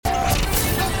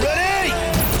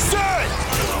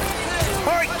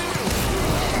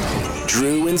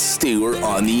Drew and Stu are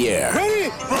on the air. Ready?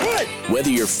 Right. Whether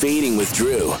you're fading with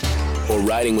Drew or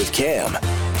riding with Cam,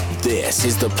 this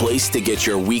is the place to get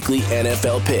your weekly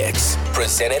NFL picks.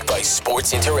 Presented by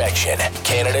Sports Interaction,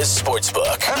 Canada's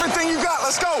sportsbook. Everything you got,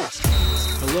 let's go.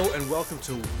 Hello and welcome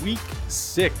to Week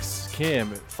 6.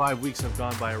 Cam, 5 weeks have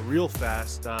gone by real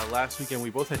fast. Last weekend we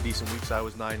both had decent weeks. I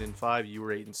was 9-5, you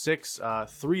were 8-6.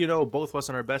 3-0, both of us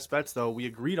on our best bets, though. We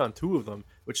agreed on 2 of them,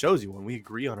 which shows you when we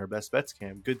agree on our best bets,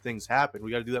 Cam, good things happen.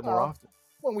 We got to do that more often.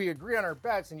 When we agree on our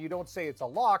bets and you don't say it's a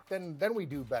lock, then we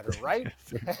do better, right?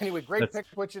 Anyway, great pick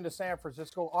switching to San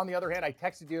Francisco. On the other hand, I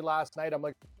texted you last night. I'm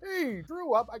like, hey,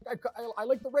 Drew, I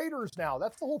like the Raiders now.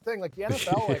 That's the whole thing. Like the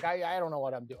NFL, like I don't know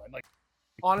what I'm doing. Like,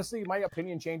 honestly, my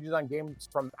opinion changes on games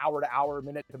from hour to hour,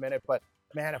 minute to minute. But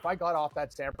man, if I got off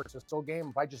that San Francisco game,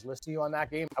 if I just listened to you on that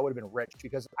game, I would have been rich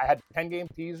because I had 10-game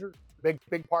teaser, big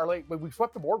parlay. But we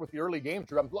swept the board with the early games,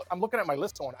 Drew. I'm looking at my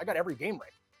list going, I got every game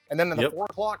right. And then the 4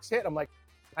 o'clocks hit, I'm like,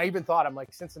 I even thought,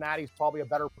 Cincinnati's probably a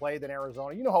better play than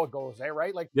Arizona. You know how it goes,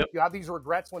 right? Like, You have these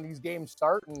regrets when these games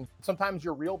start, and sometimes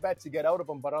your real bets, you get out of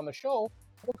them. But on the show,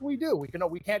 what can we do? We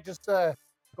can't just go,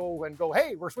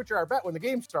 hey, we're switching our bet when the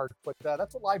game starts. But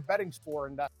that's what live betting's for.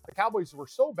 And the Cowboys were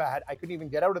so bad, I couldn't even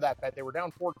get out of that bet. They were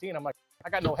down 14. I'm like, I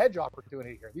got no hedge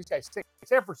opportunity here. These guys stink.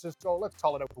 San Francisco, let's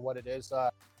call it out for what it is.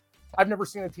 I've never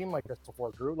seen a team like this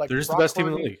before, Drew. Like, they're just the best team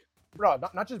in the league. No,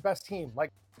 not just best team,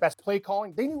 like best play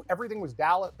calling. They knew everything was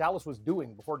Dallas was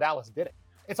doing before Dallas did it.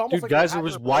 It's almost like guys, it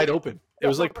was wide open. It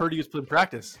was like Purdy was playing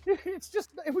practice.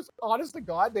 It was honest to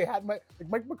God. They had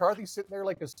Mike McCarthy sitting there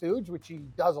like a stooge, which he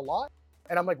does a lot.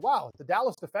 And I'm like, wow, the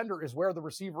Dallas defender is where the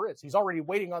receiver is. He's already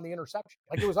waiting on the interception.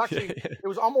 Like it was actually, it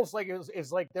was almost like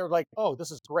it's like they're like, oh,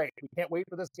 this is great. We can't wait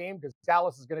for this game because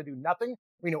Dallas is going to do nothing.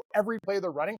 We know every play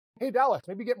they're running. Hey, Dallas,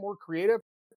 maybe get more creative.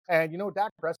 And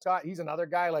Dak Prescott, he's another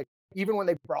guy like. Even when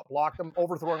they blocked him,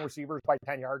 overthrowing receivers by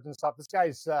 10 yards and stuff, this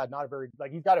guy's not a very,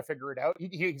 like, he's got to figure it out.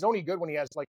 He's only good when he has,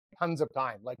 like, tons of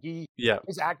time. Like,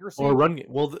 his accuracy. Or run.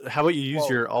 Well, how about you use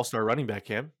your all-star running back,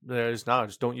 Cam?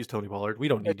 Just don't use Tony Pollard. We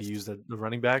don't need to use the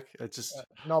running back. It's just.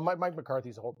 No, Mike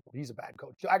McCarthy's he's a bad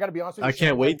coach. I got to be honest with you. I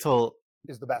can't wait till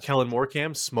is the best. Kellen Moore,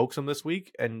 Cam, smokes him this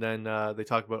week. And then they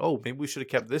talk about, maybe we should have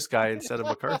kept this guy instead of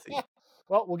McCarthy.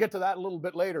 Well, we'll get to that a little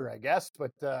bit later, I guess.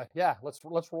 But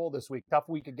let's roll this week. Tough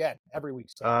week again, every week.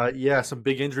 So. Some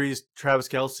big injuries. Travis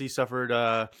Kelce suffered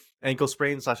ankle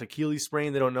sprain / Achilles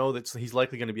sprain. They don't know that he's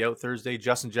likely going to be out Thursday.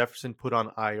 Justin Jefferson put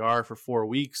on IR for 4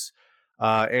 weeks.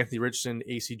 Anthony Richardson,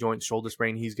 AC joint shoulder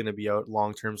sprain. He's going to be out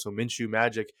long term. So Minshew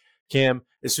Magic. Cam,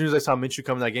 as soon as I saw Minshew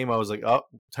come in that game, I was like, oh,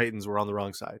 Titans were on the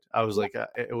wrong side. I was like,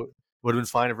 it would have been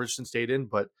fine if Richardson stayed in,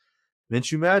 but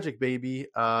Minshew Magic, baby.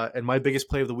 And my biggest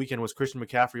play of the weekend was Christian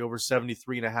McCaffrey over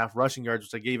 73.5 rushing yards,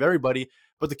 which I gave everybody.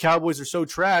 But the Cowboys are so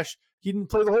trash, he didn't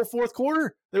play the whole fourth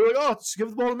quarter. They were like, just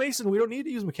give the ball to Mason. We don't need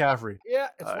to use McCaffrey. Yeah,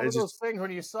 it's one of those things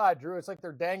when you saw it, Drew. It's like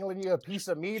they're dangling you a piece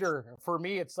of meat, or for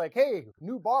me, it's like, hey,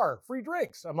 new bar, free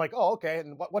drinks. I'm like, oh, okay.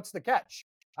 And what's the catch?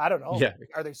 I don't know. Yeah.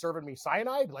 Are they serving me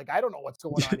cyanide? Like, I don't know what's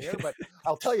going on here, but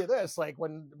I'll tell you this, like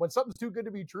when something's too good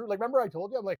to be true, like remember I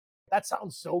told you, I'm like, that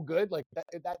sounds so good. Like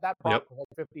that prop was like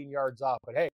 15 yards off,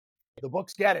 but hey, the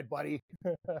books get it, buddy.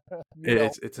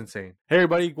 It's insane. Hey,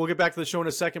 everybody, we'll get back to the show in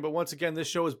a second. But once again, this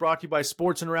show is brought to you by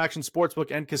Sports Interaction Sportsbook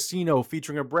and Casino,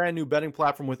 featuring a brand new betting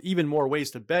platform with even more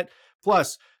ways to bet.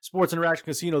 Plus, Sports Interaction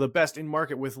Casino, the best in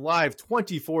market with live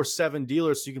 24/7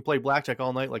 dealers, so you can play blackjack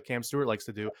all night like Cam Stewart likes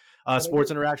to do.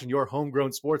 Sports Interaction, your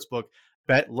homegrown sportsbook.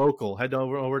 Bet local. Head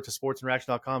over to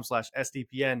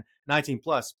sportsinteraction.com/SDPN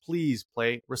 19+. Please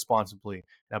play responsibly.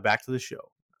 Now back to the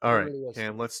show. All right,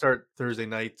 Cam, let's start Thursday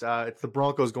night. It's the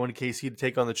Broncos going to KC to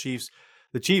take on the Chiefs.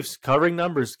 The Chiefs covering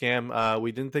numbers, Cam.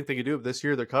 We didn't think they could do it this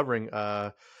year. They're covering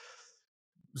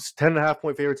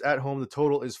 10.5-point favorites at home. The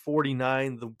total is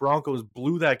 49. The Broncos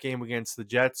blew that game against the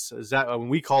Jets. When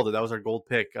we called it, that was our gold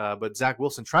pick. But Zach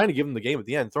Wilson trying to give them the game at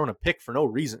the end, throwing a pick for no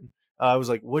reason. I was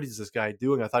like, what is this guy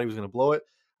doing? I thought he was going to blow it.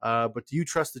 But do you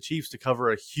trust the Chiefs to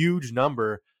cover a huge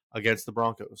number against the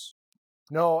Broncos?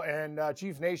 No, and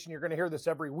Chiefs Nation, you're going to hear this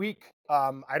every week.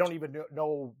 I don't even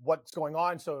know what's going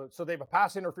on. So they have a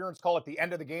pass interference call at the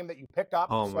end of the game that you picked up.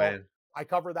 Oh, man. I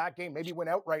cover that game. Maybe went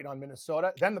outright on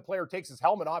Minnesota. Then the player takes his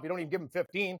helmet off. You don't even give him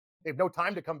 15. They have no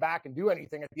time to come back and do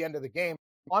anything at the end of the game.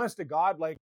 Honest to God,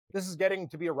 like, this is getting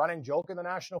to be a running joke in the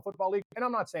National Football League. And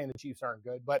I'm not saying the Chiefs aren't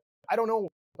good, but I don't know.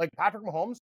 Like Patrick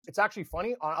Mahomes, it's actually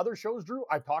funny. On other shows, Drew,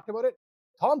 I've talked about it.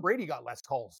 Tom Brady got less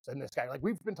calls than this guy. Like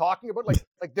we've been talking about,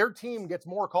 like their team gets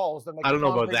more calls than like. I don't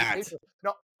know about Brady that.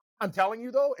 No, I'm telling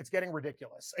you though, it's getting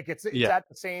ridiculous. Like it's at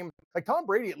the same. Like Tom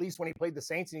Brady, at least when he played the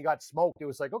Saints and he got smoked, it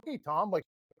was like, okay, Tom, like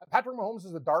Patrick Mahomes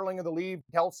is the darling of the league.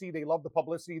 Kelsey, they love the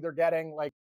publicity they're getting.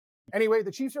 Like, anyway,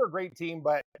 the Chiefs are a great team,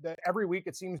 but every week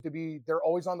it seems to be they're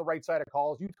always on the right side of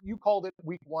calls. You called it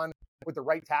week one with the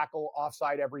right tackle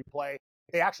offside every play.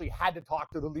 They actually had to talk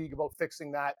to the league about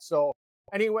fixing that. So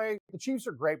anyway, the Chiefs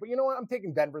are great, but you know what? I'm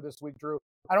taking Denver this week, Drew.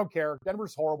 I don't care.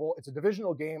 Denver's horrible. It's a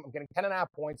divisional game. I'm getting 10.5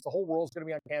 points. The whole world's going to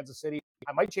be on Kansas City.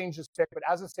 I might change this pick, but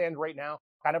as it stands right now,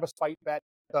 kind of a spite bet.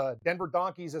 The Denver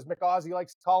Donkeys, as Mick Ozzie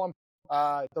likes to call them,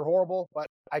 they're horrible, but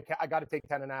I got to take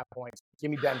 10.5 points.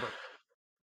 Give me Denver.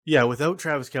 Yeah, without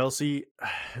Travis Kelce,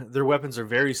 their weapons are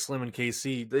very slim in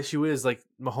KC. The issue is, like,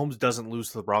 Mahomes doesn't lose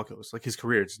to the Broncos. Like, his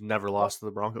career, it's never lost to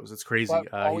the Broncos. It's crazy.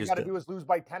 But all we got to do is lose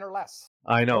by 10 or less.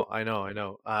 I know. I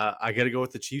got to go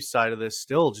with the Chiefs side of this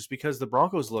still, just because the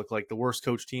Broncos look like the worst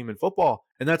coach team in football.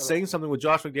 And that's saying something with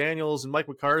Josh McDaniels and Mike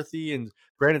McCarthy and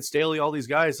Brandon Staley, all these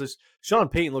guys. Sean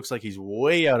Payton looks like he's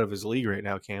way out of his league right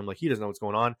now, Cam. Like, he doesn't know what's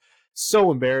going on.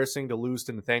 So embarrassing to lose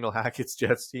to Nathaniel Hackett's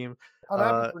Jets team. I'm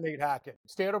happy for Nate Hackett.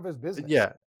 Stay out of his business.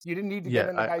 Yeah. You didn't need to get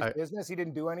in the guy's business. He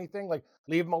didn't do anything. Like,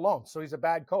 leave him alone. So he's a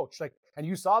bad coach. Like, and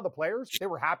you saw the players; they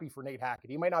were happy for Nate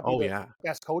Hackett. He might not be the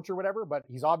best coach or whatever, but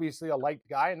he's obviously a liked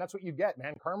guy, and that's what you get,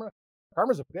 man.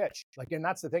 Karma's a bitch. Like, and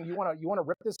that's the thing. You want to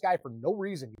rip this guy for no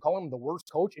reason. You call him the worst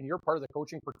coach, and you're part of the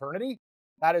coaching fraternity.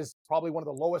 That is probably one of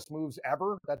the lowest moves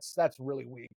ever. That's really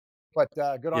weak. But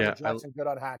good on the Jets and good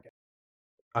on Hackett.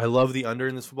 I love the under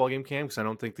in this football game, Cam, because I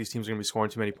don't think these teams are going to be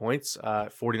scoring too many points.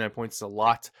 49 points is a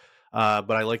lot,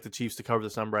 but I like the Chiefs to cover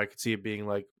this number. I could see it being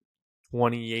like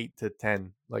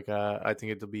 28-10. Like, I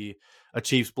think it'll be a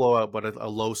Chiefs blowout, but a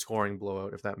low-scoring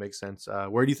blowout, if that makes sense.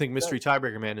 Where do you think Mystery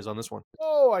Tiebreaker Man is on this one?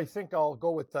 Oh, I think I'll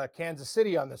go with Kansas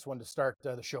City on this one to start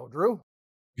the show, Drew.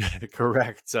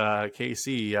 Correct.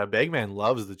 KC, Bagman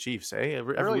loves the Chiefs, eh?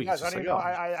 Every really week. Does.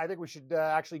 I think we should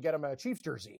actually get him a Chiefs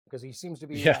jersey because he seems to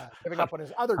be giving up on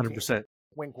his other 100%. Team.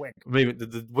 Wink, wink. Maybe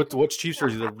what's Chiefs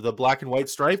jersey? The black and white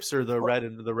stripes or the red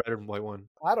and white one?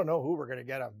 I don't know who we're gonna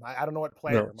get him. I don't know what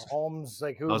player. No. Mahomes,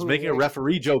 like who? I was making a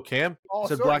referee joke, Cam.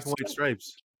 Said black and white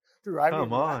stripes. Drew, I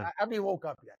haven't even woke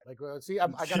up yet. Like, see, I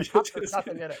got a cup. There's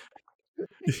nothing in it.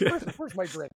 Where's my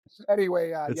drink?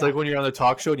 Anyway, it's like when you're on the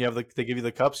talk show and you have they give you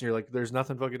the cups and you're like, "There's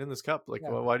nothing fucking in this cup." Like,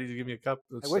 well, why did you give me a cup?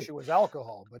 I wish it was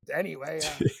alcohol, but anyway,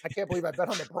 I can't believe I bet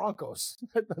on the Broncos.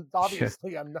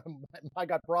 Obviously, I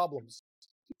got problems.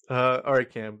 All right,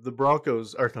 Cam. The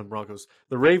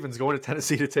Ravens going to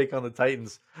Tennessee to take on the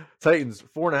Titans. Titans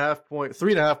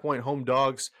 3.5 point home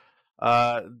dogs.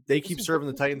 They keep serving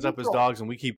the Titans up as dogs, and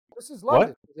we keep. This is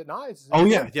London. Is it nice? Oh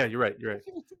yeah, you're right.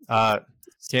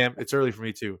 Cam, it's early for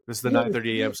me too. This is the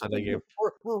 9:30 a.m. Sunday game.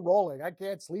 We're rolling. I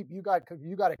can't sleep. You got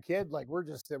a kid. Like we're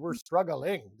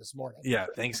struggling this morning. Yeah,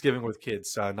 Thanksgiving with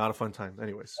kids, not a fun time.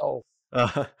 Anyways. Oh.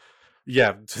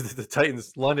 Yeah, the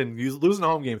Titans, London losing a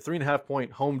home game, 3.5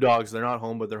 point home dogs. They're not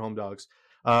home, but they're home dogs.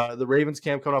 The Ravens,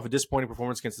 Cam, coming off a disappointing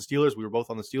performance against the Steelers. We were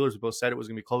both on the Steelers. We both said it was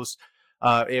going to be close.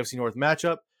 AFC North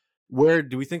matchup. Where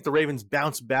do we think the Ravens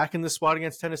bounce back in this spot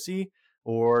against Tennessee,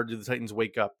 or do the Titans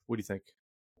wake up? What do you think?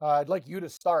 I'd like you to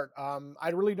start. I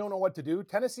really don't know what to do.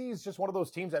 Tennessee is just one of those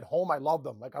teams at home. I love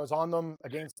them. Like I was on them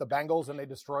against the Bengals and they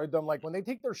destroyed them. Like when they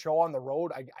take their show on the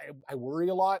road, I worry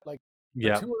a lot. Like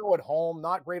 2-0 at home,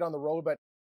 not great on the road, but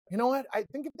you know what? I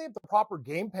think if they have the proper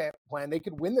game plan, they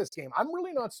could win this game. I'm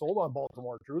really not sold on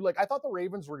Baltimore, Drew. Like I thought the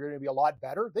Ravens were going to be a lot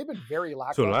better. They've been very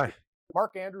lackluster. So did I.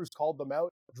 Mark Andrews called them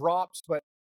out, drops, but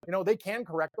you know, they can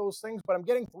correct those things, but I'm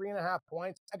getting 3.5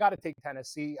 points. I got to take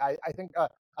Tennessee. I think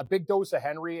a big dose of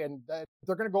Henry, and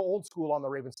they're going to go old school on the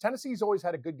Ravens. Tennessee's always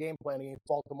had a good game plan against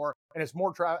Baltimore, and it's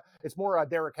more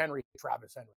Derrick Henry,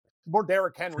 Travis Henry. More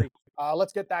Derrick Henry.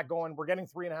 Let's get that going. We're getting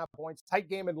 3.5 points. Tight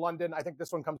game in London. I think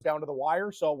this one comes down to the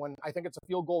wire. So when I think it's a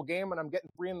field goal game and I'm getting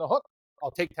 3 in the hook, I'll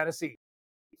take Tennessee.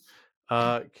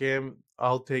 Cam,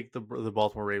 I'll take the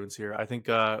Baltimore Ravens here. I think,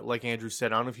 like Andrew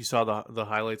said, I don't know if you saw the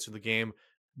highlights of the game.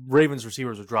 Ravens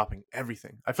receivers are dropping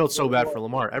everything. I felt so bad for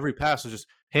Lamar. Every pass was just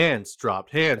hands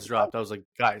dropped. I was like,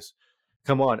 guys,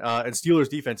 come on. And Steelers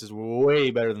defense is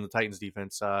way better than the Titans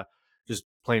defense, just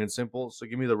plain and simple. So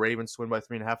give me the Ravens to win by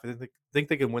 3.5. I think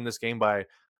they can win this game by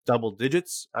double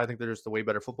digits. I think they're just a way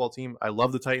better football team. I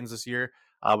love the Titans this year,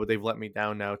 but they've let me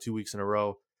down now 2 weeks in a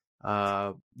row.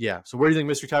 Yeah. So where do you think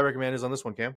Mystery Tiebreaker Man is on this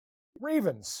one, Cam?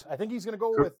 Ravens. I think he's going to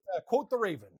go with quote the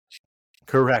Raven.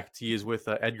 Correct. He is with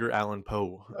Edgar Allan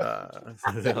Poe on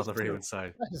the Ravens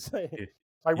side.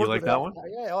 You like that one?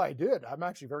 Yeah, I did. I'm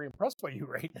actually very impressed by you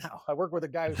right now. I worked with a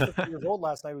guy who was 50 years old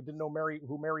last night who didn't know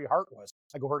who Mary Hart was.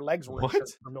 I go, her legs were insured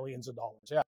for millions of dollars.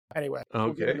 Yeah. Anyway,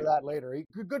 we'll get into that later.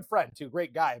 Good friend too,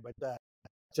 great guy, but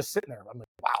just sitting there, I'm like,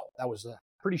 wow, that was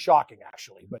pretty shocking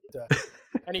actually. But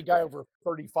Any guy over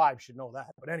 35 should know that.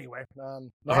 But anyway, all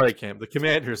right, Cam. The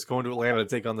Commanders going to Atlanta to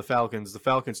take on the Falcons. The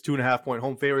Falcons 2.5-point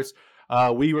home favorites.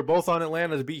 We were both on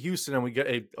Atlanta to beat Houston, and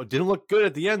it didn't look good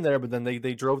at the end there, but then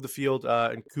they drove the field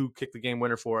and Koo kicked the game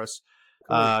winner for us.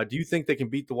 Do you think they can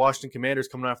beat the Washington Commanders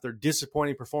coming off their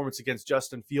disappointing performance against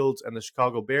Justin Fields and the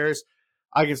Chicago Bears?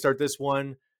 I can start this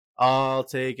one. I'll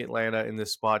take Atlanta in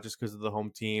this spot just because of the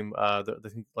home team.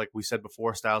 Like we said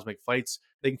before, styles make fights.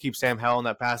 They can keep Sam Howell and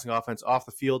that passing offense off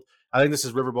the field. I think this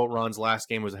is Riverboat Ron's last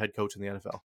game as a head coach in the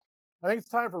NFL. I think it's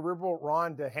time for Riverboat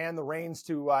Ron to hand the reins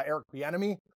to Eric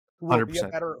Bieniemy, who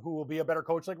will be a better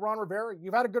coach like Ron Rivera.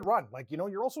 You've had a good run. Like,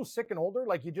 you're also sick and older.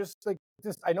 Like,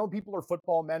 I know people are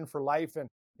football men for life, and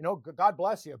God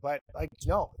bless you, but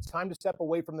no, it's time to step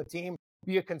away from the team.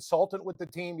 Be a consultant with the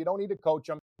team. You don't need to coach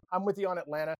them. I'm with you on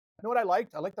Atlanta. You know what I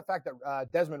liked? I liked the fact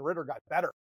that Desmond Ridder got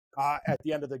better at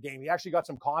the end of the game. He actually got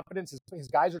some confidence. His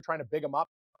guys are trying to big him up.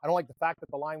 I don't like the fact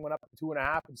that the line went up to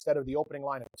 2.5 instead of the opening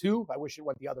line of 2. I wish it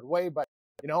went the other way, but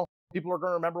people are going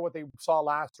to remember what they saw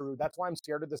last through. That's why I'm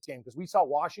scared of this game, because we saw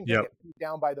Washington get beat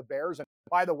down by the Bears. And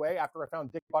by the way, after I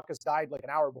found Dick Butkus died like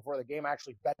an hour before the game, I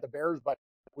actually bet the Bears, but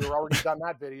we were already done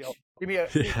that video. Give me a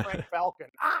Frank Falcon.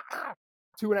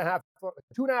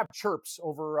 2.5 chirps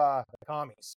over the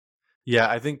commies. Yeah,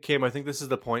 I think, Cam, this is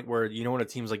the point where, when a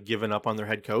team's like giving up on their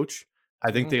head coach,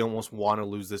 I think they almost want to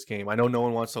lose this game. I know no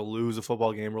one wants to lose a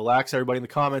football game. Relax, everybody in the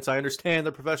comments. I understand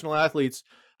they're professional athletes,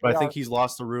 but I think he's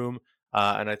lost the room,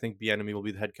 and I think Bieniemy will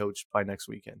be the head coach by next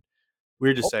weekend.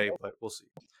 Weird to say, but we'll see.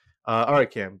 All right,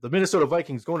 Cam. The Minnesota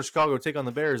Vikings going to Chicago to take on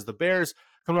the Bears. The Bears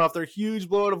coming off their huge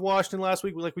blowout of Washington last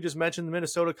week, like we just mentioned. The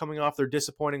Minnesota coming off their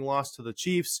disappointing loss to the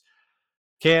Chiefs.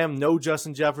 Cam, no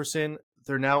Justin Jefferson.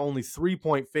 They're now only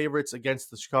 3-point favorites against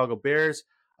the Chicago Bears.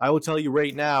 I will tell you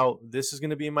right now, this is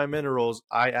going to be in my minerals.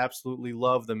 I absolutely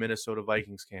love the Minnesota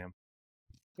Vikings, Cam.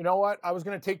 You know what? I was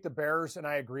going to take the Bears, and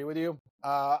I agree with you.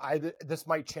 This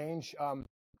might change.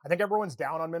 I think everyone's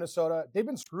down on Minnesota. They've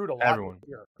been screwed a lot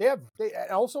this year.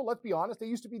 And also, let's be honest, they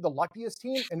used to be the luckiest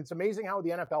team, and it's amazing how the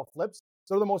NFL flips.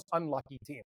 They're the most unlucky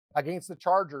team. Against the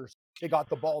Chargers, they got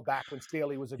the ball back when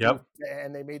Staley was a goof,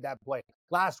 and they made that play.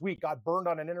 Last week, got burned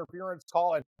on an interference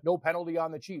call and no penalty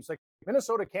on the Chiefs. Like,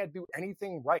 Minnesota can't do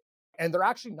anything right. And they're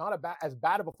actually not as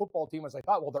bad of a football team as I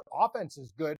thought. Well, their offense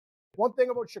is good. One thing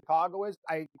about Chicago is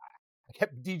I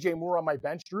kept DJ Moore on my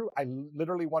bench, Drew. I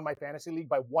literally won my fantasy league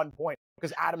by 1 point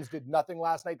because Adams did nothing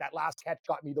last night. That last catch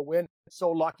got me the win.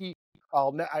 So lucky.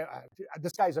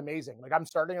 This guy's amazing. Like, I'm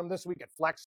starting him this week at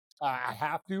flex. I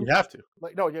have to. You have to.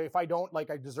 Like, no, if I don't,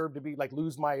 I deserve to be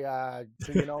lose my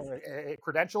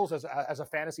credentials as a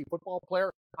fantasy football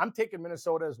player. I'm taking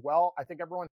Minnesota as well. I think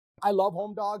I love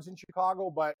home dogs in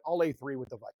Chicago, but I'll lay 3 with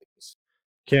the Vikings.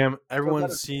 Cam, everyone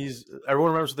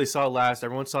remembers what they saw last.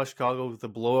 Everyone saw Chicago with the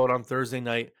blowout on Thursday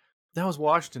night. That was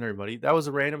Washington, everybody. That was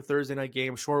a random Thursday night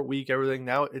game, short week, everything.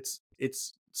 Now it's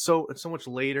so much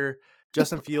later.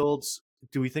 Justin Fields,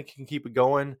 do we think he can keep it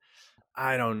going?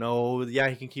 I don't know. Yeah,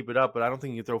 he can keep it up, but I don't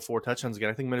think he can throw 4 touchdowns again.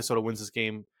 I think Minnesota wins this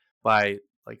game by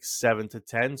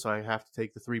 7-10, so I have to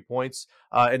take the 3 points.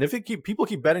 And if people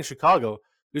keep betting Chicago,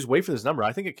 just wait for this number.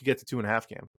 I think it could get to 2.5,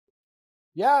 Cam.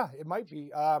 Yeah, it might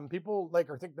be. People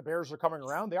think the Bears are coming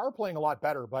around. They are playing a lot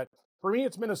better, but for me,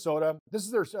 it's Minnesota. This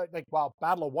is their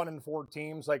battle of 1 and 4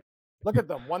 teams. Look at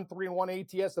them, 1-3-1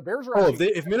 ATS. The Bears are.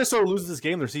 If Minnesota loses this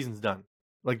game, their season's done.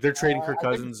 They're trading Kirk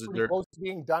Cousins. They're close to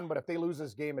being done, but if they lose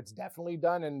this game, it's definitely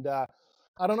done. And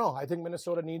I don't know. I think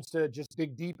Minnesota needs to just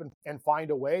dig deep and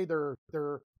find a way. They're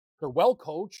well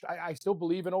coached. I still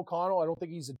believe in O'Connell. I don't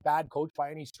think he's a bad coach by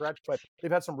any stretch, but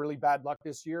they've had some really bad luck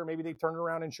this year. Maybe they turn it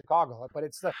around in Chicago. But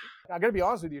I got to be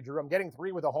honest with you, Drew. I'm getting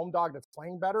 3 with a home dog that's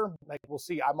playing better. We'll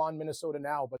see. I'm on Minnesota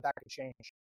now, but that could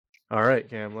change. All right,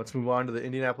 Cam, let's move on to the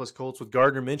Indianapolis Colts with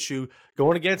Gardner Minshew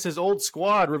going against his old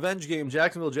squad. Revenge game,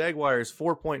 Jacksonville Jaguars,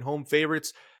 4-point home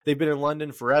favorites. They've been in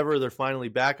London forever. They're finally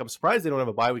back. I'm surprised they don't have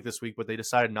a bye week this week, but they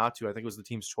decided not to. I think it was the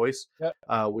team's choice,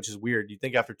 which is weird. You'd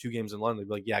think after 2 games in London, they'd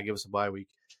be like, yeah, give us a bye week.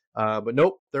 But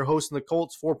nope, they're hosting the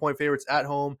Colts, 4-point favorites at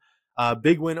home.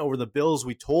 Big win over the Bills.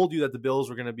 We told you that the Bills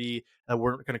were going to be,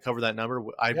 weren't going to cover that number.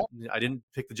 I didn't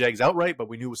pick the Jags outright, but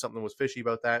we knew something was fishy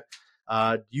about that.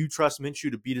 Do you trust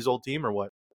Minshew to beat his old team or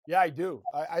what? Yeah, I do.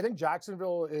 I think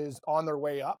Jacksonville is on their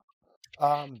way up.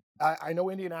 I know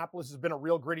Indianapolis has been a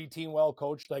real gritty team, well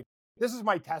coached. This is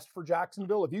my test for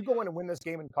Jacksonville. If you go in and win this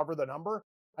game and cover the number,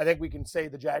 I think we can say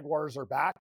the Jaguars are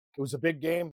back. It was a big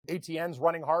game. ATN's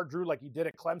running hard, Drew, like he did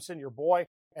at Clemson, your boy.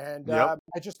 And I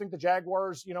just think the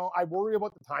Jaguars, I worry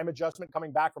about the time adjustment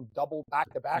coming back from double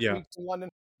back-to-back weeks in London.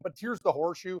 But here's the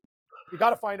horseshoe. you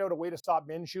got to find out a way to stop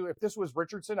Minshew. If this was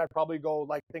Richardson, I'd probably go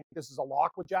think this is a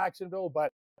lock with Jacksonville, but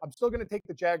I'm still going to take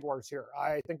the Jaguars here.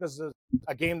 I think this is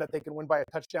a game that they can win by a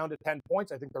touchdown to 10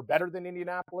 points. I think they're better than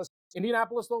Indianapolis.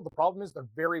 Indianapolis, though, the problem is they're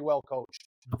very well coached.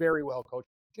 Very well coached.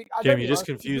 Cam, you just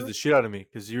confused the shit out of me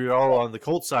because you're all on the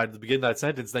Colts side at the beginning of that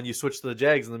sentence. Then you switched to the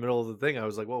Jags in the middle of the thing. I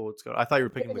was like, whoa, what's going on? I thought you were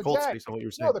picking the Colts based on what you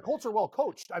were saying. No, the Colts are well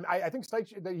coached. I think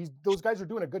those guys are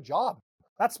doing a good job.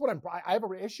 That's what I have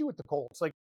an issue with the Colts.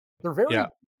 Like,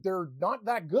 they're not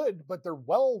that good, but they're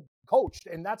well coached,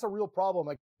 and that's a real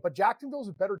problem. But Jacksonville's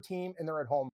a better team, and they're at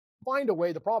home. Find a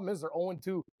way. The problem is they're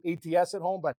 0-2 ATS at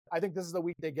home, but I think this is the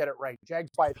week they get it right. Jags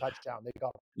by a touchdown. They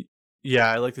cover.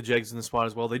 Yeah, I like the Jags in the spot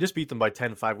as well. They just beat them by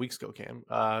 10 5 weeks ago, Cam.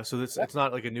 So it's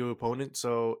not like a new opponent.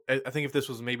 So I think if this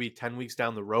was maybe 10 weeks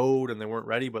down the road and they weren't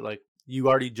ready, but like you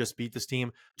already just beat this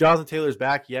team. Jonathan Taylor's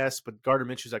back, yes, but Gardner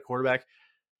Minshew's at quarterback.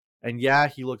 And yeah,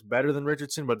 he looks better than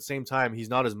Richardson, but at the same time, he's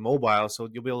not as mobile. So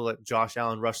you'll be able to let Josh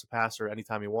Allen rush the passer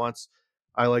anytime he wants.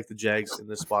 I like the Jags in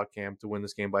this spot, Cam, to win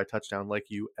this game by a touchdown like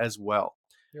you as well.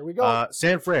 Here we go.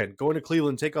 San Fran going to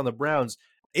Cleveland, take on the Browns.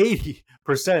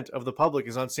 80% of the public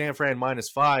is on San Fran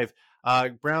 -5.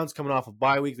 Browns coming off a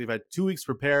bye week. They've had 2 weeks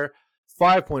to prepare.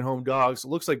 5-point home dogs. It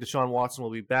looks like Deshaun Watson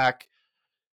will be back.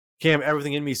 Cam,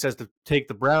 everything in me says to take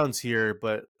the Browns here,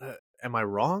 but am I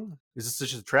wrong? Is this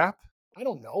just a trap? I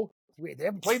don't know. Wait, they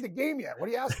haven't played the game yet. What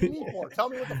are you asking me for? Tell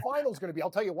me what the final's going to be. I'll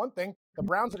tell you one thing. The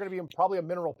Browns are going to be probably a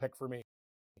mineral pick for me.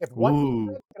 If one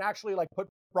can actually put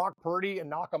Brock Purdy and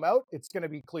knock him out, it's going to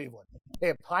be Cleveland. They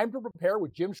have time to prepare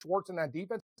with Jim Schwartz in that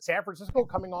defense. San Francisco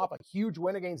coming off a huge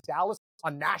win against Dallas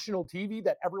on national TV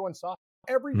that everyone saw.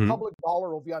 Every public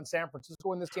dollar will be on San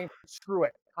Francisco in this game. Screw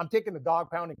it. I'm taking the dog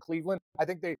pound in Cleveland. I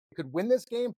think they could win this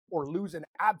game or lose an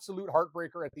absolute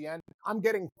heartbreaker at the end. I'm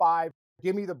getting 5.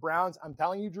 Give me the Browns. I'm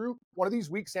telling you, Drew, one of these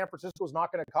weeks San Francisco is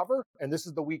not going to cover, and this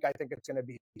is the week I think it's going to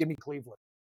be. Give me Cleveland.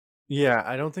 Yeah,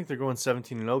 I don't think they're going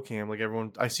 17-0, Cam. Like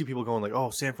everyone, I see people going like, "Oh,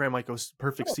 San Fran might go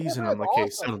perfect season." I'm like, "Okay,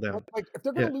 settle down." Like if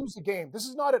they're going to lose the game, this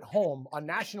is not at home on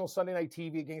national Sunday night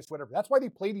TV against whatever. That's why they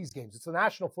play these games. It's the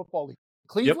National Football League.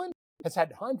 Cleveland has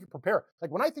had time to prepare.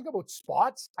 Like when I think about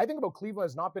spots, I think about Cleveland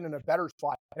has not been in a better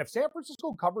spot. And if San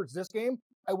Francisco covers this game,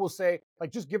 I will say,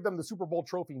 just give them the Super Bowl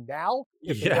trophy now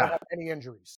if they don't have any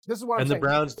injuries. This is what I'm saying. And the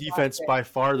Browns' defense by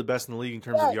far the best in the league in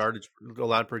terms of yardage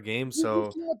allowed per game. So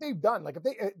you see what they've done. Like if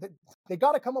they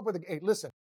got to come up with hey,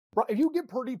 listen, if you give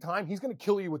Purdy time, he's going to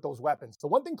kill you with those weapons. The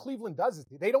one thing Cleveland does is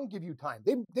they don't give you time.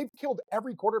 They've killed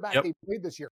every quarterback they've played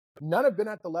this year. None have been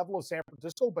at the level of San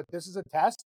Francisco, but this is a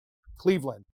test.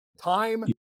 Cleveland, time,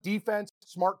 defense,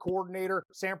 smart coordinator,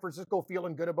 San Francisco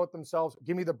feeling good about themselves.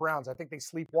 Give me the Browns. I think they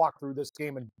sleepwalk through this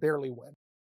game and barely win.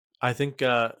 I think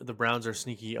the Browns are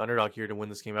sneaky underdog here to win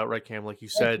this game outright, Cam, like you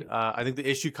said. I think the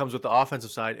issue comes with the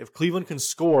offensive side. If Cleveland can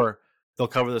score, they'll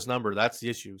cover this number. That's the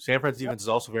issue. San Fran's defense is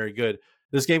also very good.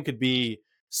 This game could be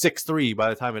 6-3 by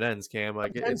the time it ends, Cam.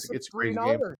 Like it's a crazy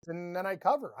game. And then I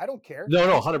cover. I don't care.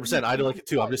 No, 100%. I do like it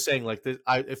too. I'm just saying,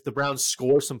 if the Browns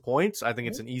score some points, I think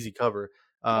it's an easy cover.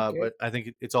 But I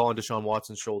think it's all on Deshaun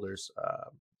Watson's shoulders.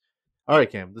 All right,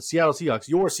 Cam. The Seattle Seahawks,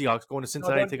 your Seahawks, going to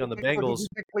Cincinnati, take on the Bengals. Did you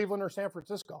pick Cleveland or San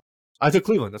Francisco? I took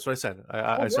Cleveland. That's what I said.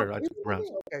 I took the Browns.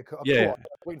 Okay, cool. Yeah.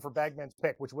 Waiting for Bagman's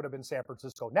pick, which would have been San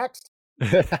Francisco. Next.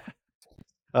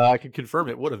 I can confirm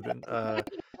it would have been.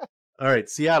 All right,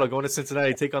 Seattle going to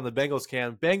Cincinnati, take on the Bengals,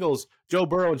 Cam. Bengals, Joe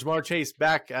Burrow and Ja'Marr Chase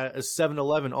back as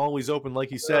 7-11, always open,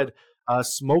 like you said.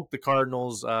 Smoked the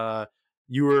Cardinals.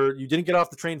 You didn't get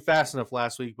off the train fast enough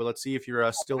last week, but let's see if you're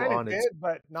still on it.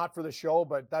 But not for the show,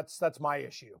 but that's my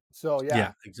issue. So, yeah.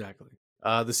 Yeah, exactly.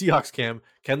 The Seahawks, Cam,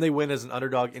 can they win as an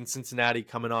underdog in Cincinnati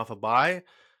coming off a bye?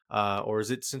 Or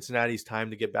is it Cincinnati's time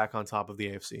to get back on top of the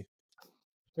AFC?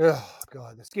 Oh,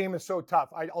 God, this game is so tough.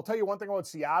 I'll tell you one thing about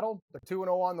Seattle. They're 2-0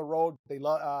 on the road.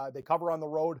 They cover on the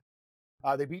road.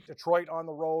 They beat Detroit on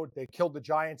the road. They killed the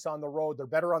Giants on the road. They're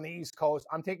better on the East Coast.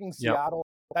 I'm taking Seattle.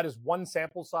 That is one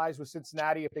sample size with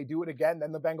Cincinnati. If they do it again,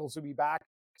 then the Bengals will be back.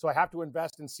 So I have to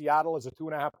invest in Seattle as a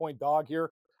 2.5-point dog here.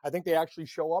 I think they actually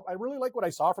show up. I really like what I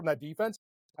saw from that defense.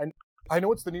 I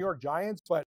know it's the New York Giants,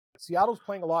 but Seattle's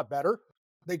playing a lot better.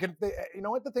 You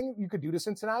know what the thing you could do to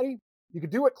Cincinnati? You could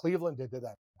do what Cleveland did to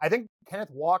them. I think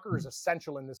Kenneth Walker is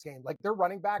essential in this game. Like their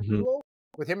running back duo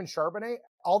with him and Charbonnet,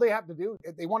 all they have to do,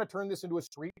 they want to turn this into a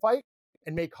street fight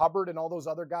and make Hubbard and all those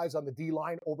other guys on the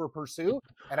D-line over pursue.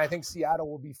 And I think Seattle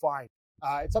will be fine.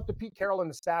 It's up to Pete Carroll and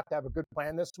the staff to have a good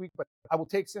plan this week, but I will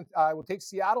take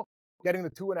Seattle getting the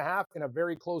 2.5 in a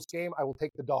very close game. I will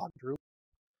take the dog, Drew.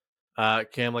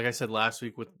 Cam, like I said last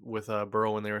week with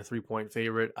Burrow when they were a 3-point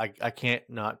favorite, I can't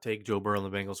not take Joe Burrow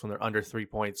and the Bengals when they're under 3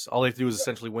 points. All they have to do is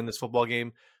essentially win this football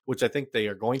game, which I think they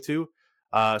are going to.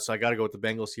 So I got to go with the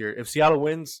Bengals here. If Seattle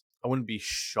wins, I wouldn't be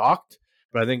shocked,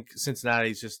 but I think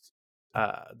Cincinnati's just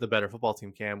the better football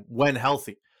team, Cam, when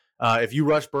healthy. If you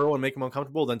rush Burrow and make him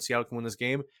uncomfortable, then Seattle can win this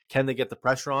game. Can they get the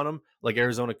pressure on him like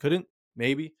Arizona couldn't?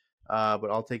 Maybe. But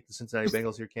I'll take the Cincinnati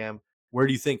Bengals here, Cam. Where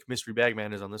do you think Mystery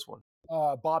Bagman is on this one?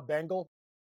 Bob Bengal.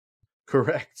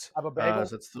 Correct. Have a bagel.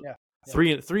 So it's Yeah.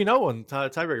 3-0 on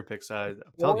tiebreaker picks. I'm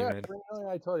telling you, man.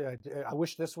 I tell you, I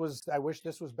wish this was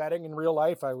betting in real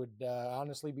life. I would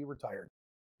honestly be retired.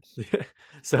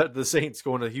 So the Saints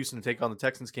going to Houston to take on the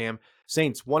Texans, Cam.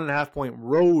 Saints 1.5 point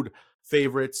road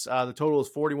favorites. The total is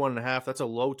 41.5. That's a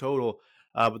low total,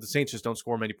 but the Saints just don't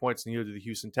score many points, neither do the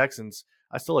Houston Texans.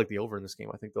 I still like the over in this game.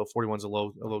 I think though 41's a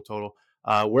low total.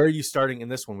 Where are you starting in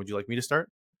this one? Would you like me to start?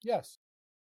 Yes.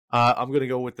 I'm going to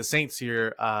go with the Saints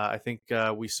here. I think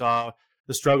we saw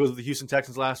the struggles of the Houston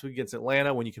Texans last week against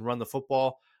Atlanta when you can run the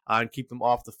football and keep them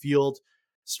off the field.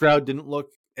 Stroud didn't look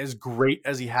as great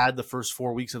as he had the first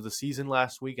 4 weeks of the season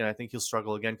last week, and I think he'll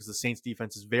struggle again because the Saints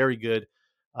defense is very good.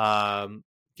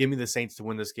 Give me the Saints to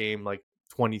win this game like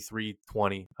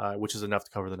 23-20, which is enough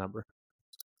to cover the number.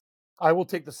 I will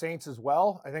take the Saints as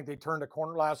well. I think they turned a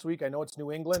corner last week. I know it's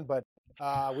New England, but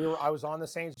I was on the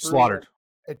Saints. Slaughtered.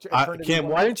 Cam,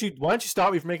 why didn't you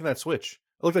stop me from making that switch?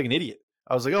 I looked like an idiot.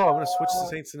 I was like, I'm going to switch the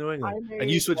Saints to New England.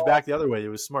 And you switched back the other way. It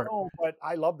was smart. No, but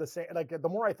I love the Saints. Like, the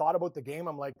more I thought about the game,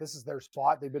 I'm like, this is their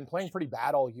spot. They've been playing pretty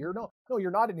bad all year. No, you're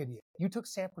not an idiot. You took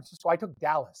San Francisco. I took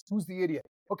Dallas. Who's the idiot?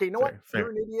 Okay, you know what? Fair.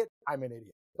 You're an idiot. I'm an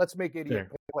idiot. Let's make idiot.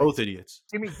 Both idiots.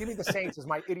 Give me the Saints as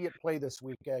my idiot play this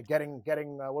week. Hey,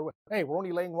 we're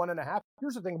only laying 1.5.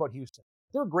 Here's the thing about Houston.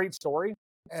 They're a great story.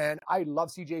 And I love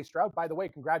CJ Stroud. By the way,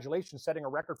 congratulations, setting a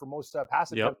record for most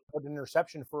pass attempts with an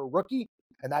interception for a rookie.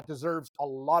 And that deserves a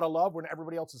lot of love when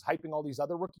everybody else is hyping all these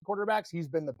other rookie quarterbacks. He's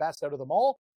been the best out of them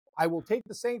all. I will take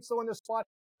the Saints, though, in this spot.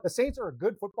 The Saints are a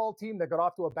good football team that got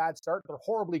off to a bad start. They're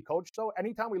horribly coached, though.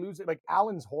 Anytime we lose it, like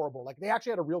Allen's horrible. Like, they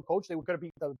actually had a real coach. They could have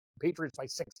beat the Patriots by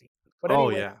 60. But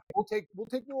anyway, we'll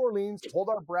take New Orleans, hold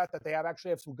our breath that they actually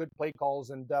have some good play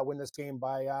calls and win this game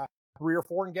by 3 or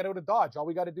 4 and get out of Dodge. All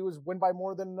we got to do is win by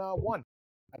more than 1.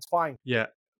 That's fine. Yeah,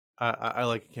 I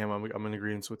like it, Cam. I'm in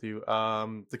agreement with you.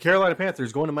 The Carolina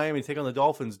Panthers going to Miami to take on the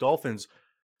Dolphins. Dolphins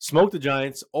smoked the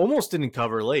Giants. Almost didn't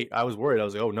cover late. I was worried. I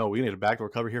was like, oh, no, we need a backdoor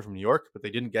cover here from New York, but they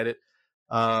didn't get it.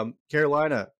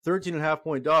 Carolina, 13.5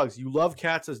 point dogs. You love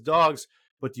cats as dogs,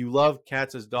 but do you love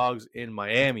cats as dogs in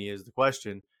Miami is the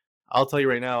question. I'll tell you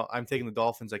right now, I'm taking the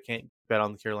Dolphins. I can't bet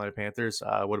on the Carolina Panthers.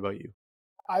 What about you?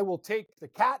 I will take the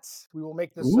Cats. We will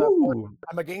make this.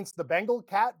 I'm against the Bengal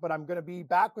cat, but I'm going to be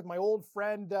back with my old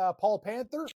friend Paul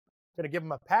Panther. Going to give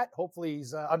him a pet. Hopefully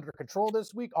he's under control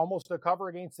this week. Almost a cover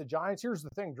against the Giants. Here's the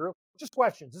thing, Drew. Just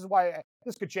questions. This is why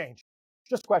this could change.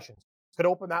 Just questions. Could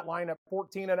open that line at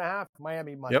 14.5.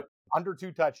 Miami money. Yep. Under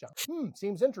 2 touchdowns.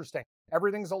 Seems interesting.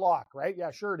 Everything's a lock, right?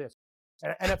 Yeah, sure it is.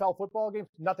 And NFL football games,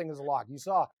 nothing is a lock. You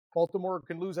saw Baltimore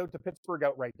can lose out to Pittsburgh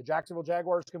outright. The Jacksonville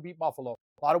Jaguars can beat Buffalo.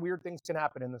 A lot of weird things can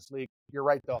happen in this league. You're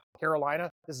right, though. Carolina,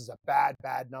 this is a bad,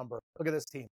 bad number. Look at this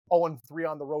team. 0-3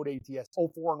 on the road ATS.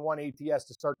 0-4-1 ATS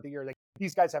to start the year.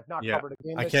 These guys have not covered a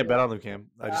game. I can't bet on them, Cam.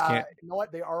 I just can't. You know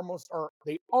what? They almost are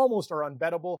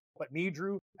unbettable. But me,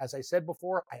 Drew, as I said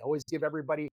before, I always give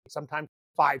everybody sometimes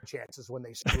 5 chances when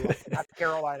they screw up. That's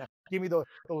Carolina. Give me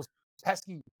those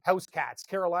pesky house cats.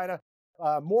 Carolina,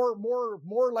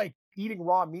 more like eating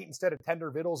raw meat instead of tender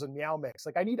vittles and meow mix.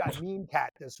 Like, I need a mean cat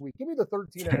this week. Give me the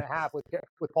 13.5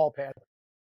 with Paul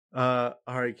Panther.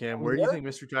 All right, Cam. Where do you think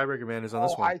Mr. Tiebreaker Man is on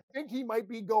this one? I think he might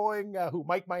be going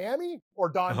Mike Miami or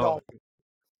Don Dolphin.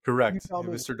 Correct,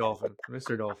 Mr. Dolphin.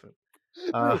 Mr. Dolphin.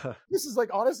 This is like,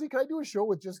 honestly, can I do a show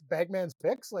with just Bagman's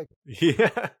picks? Like, yeah.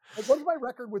 Like, what's my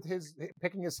record with his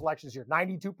picking his selections here?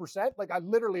 92%? Like,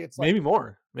 it's like, maybe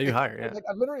more, maybe higher. Yeah. Like,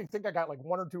 I literally think I got like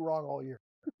 1 or 2 wrong all year.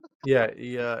 Yeah,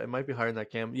 it might be higher than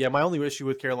that, Cam. Yeah, my only issue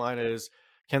with Carolina is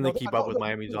can they keep up with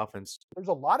Miami's offense? There's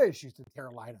a lot of issues with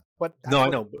Carolina, but I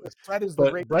know. The threat is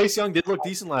but Bryce Young did look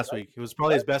decent last week. It was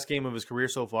probably his best game of his career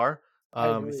so far.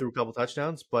 He threw a couple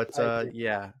touchdowns, but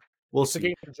yeah, we'll see.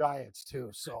 Against the Giants too.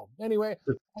 So anyway,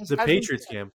 the Patriots,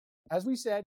 Cam. As we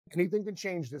said, anything can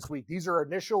change this week. These are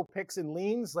initial picks and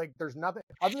leans. Like, there's nothing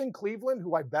other than Cleveland,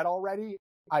 who I bet already.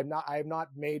 I have not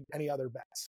made any other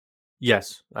bets.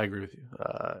 Yes, I agree with you.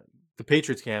 The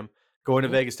Patriots, Cam, going to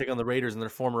Vegas, take on the Raiders and their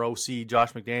former OC,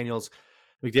 Josh McDaniels.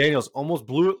 McDaniels almost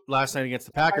blew it last night against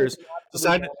the Packers.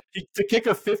 Decided to kick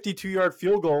a 52-yard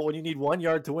field goal when you need 1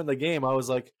 yard to win the game. I was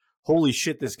like, holy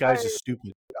shit, this guy's just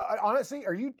stupid. Honestly,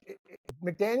 are you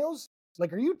McDaniels?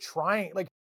 Like, are you trying? Like,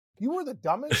 you were the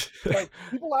dumbest. Like,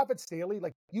 people laugh at Staley.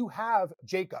 Like, you have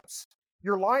Jacobs.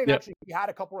 Your line Yeah. actually he had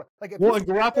a couple of like. Well, and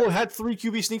Garoppolo had 3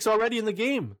 QB sneaks already in the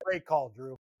game. Great call,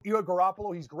 Drew. You had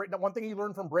Garoppolo. He's great. One thing he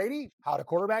learned from Brady: how to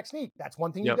quarterback sneak. That's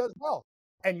one thing he does well.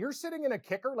 And you're sitting in a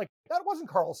kicker like that wasn't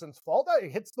Carlson's fault. That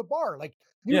it hits the bar. Like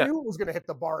you knew it was going to hit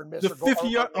the bar and miss. The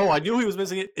 50-yard. Oh, I knew he was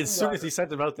missing it as soon as he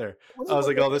sent him out there. I was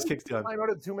like, oh, this kick's done. I know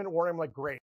the 2-minute warning. I'm like,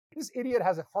 great. This idiot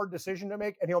has a hard decision to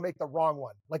make, and he'll make the wrong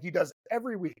one, like he does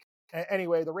every week.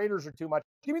 Anyway, the Raiders are too much.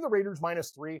 Give me the Raiders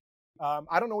 -3.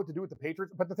 I don't know what to do with the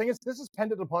Patriots, but the thing is, this is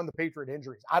dependent upon the Patriot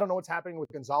injuries. I don't know what's happening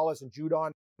with Gonzalez and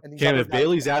Judon. And Cam, if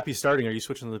Bailey Zappe's starting, are you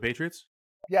switching to the Patriots?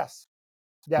 Yes.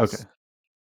 Okay.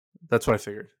 That's what I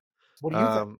figured. What do you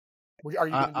think? Are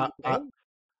you going to do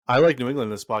I like New England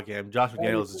in this spot game. Josh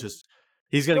McDaniels is just,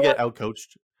 he's going to get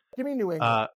outcoached. Give me New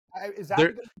England. Is Zappe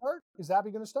going to start? Is Zappe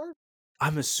going to start?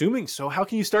 I'm assuming so. How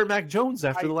can you start Mac Jones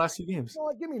after the last 2 games? You know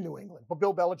what? Give me New England. But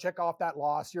Bill Belichick off that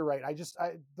loss. You're right.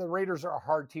 The Raiders are a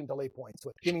hard team to lay points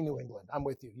with. Give me New England. I'm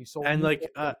with you.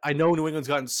 I know New England's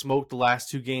gotten smoked the last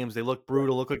 2 games. They look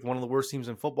brutal, look like one of the worst teams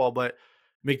in football, but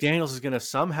McDaniels is going to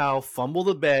somehow fumble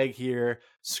the bag here,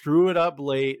 screw it up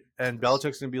late, and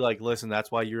Belichick's going to be like, listen,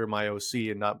 that's why you're my OC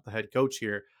and not the head coach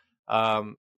here.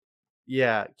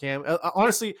 Yeah, Cam.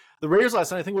 Honestly, the Raiders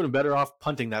last night, I think, would have been better off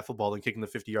punting that football than kicking the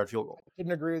 50-yard field goal. I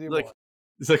didn't agree with you. Like,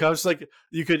 it's like I was like,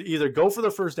 you could either go for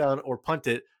the first down or punt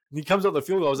it. And he comes out the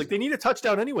field goal. I was like, they need a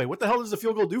touchdown anyway. What the hell does the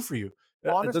field goal do for you?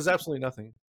 Honestly, it does absolutely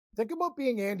nothing. Think about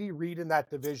being Andy Reid in that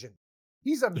division.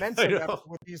 He's a mental member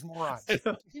with these morons.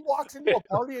 He walks into a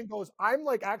party and goes, I'm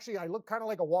like, actually, I look kind of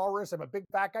like a walrus. I'm a big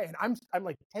fat guy, and I'm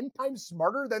like 10 times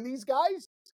smarter than these guys.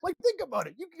 Like, think about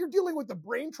it. You're dealing with the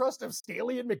brain trust of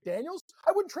Staley and McDaniels.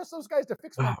 I wouldn't trust those guys to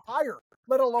fix my tire,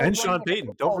 let alone. And Sean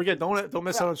Payton. Don't forget, don't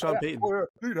miss out on Sean Payton. Oh, yeah.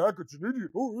 Nate Hackett's an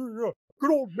idiot. Oh, yeah.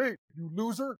 Good old mate, you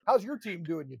loser. How's your team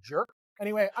doing, you jerk?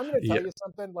 Anyway, I'm going to tell you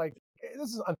something. Like, this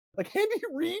is like Andy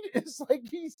Reid is like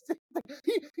he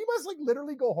must like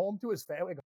literally go home to his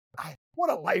family. And go, what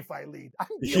a life I lead. I'm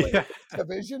dealing with this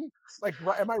division. Like,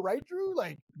 am I right, Drew?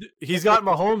 Like, he's got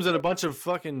Mahomes and a bunch of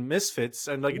fucking misfits,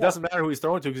 and like it doesn't matter who he's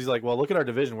throwing to because he's like, well, look at our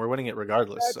division, we're winning it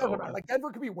regardless. Yeah, it doesn't matter. Like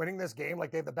Denver could be winning this game,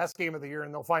 like they have the best game of the year,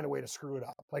 and they'll find a way to screw it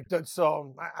up. Like,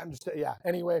 so I'm just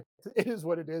Anyway, it is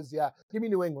what it is. Yeah, give me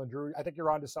New England, Drew. I think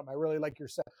you're onto something. I really like your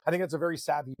set. I think it's a very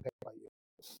savvy pick by you.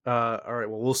 All right.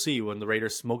 Well, we'll see when the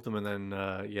Raiders smoke them, and then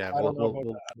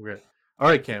we'll all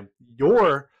right, Cam.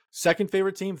 Your second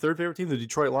favorite team, third favorite team, the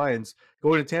Detroit Lions,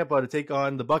 going to Tampa to take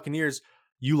on the Buccaneers.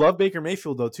 You love Baker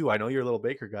Mayfield though too. I know you're a little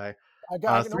Baker guy.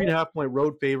 3.5 point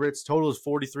road favorites. Total is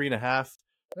 43.5.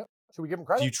 Yep. Should we give him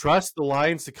credit? Do you trust the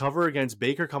Lions to cover against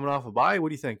Baker coming off a bye? What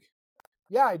do you think?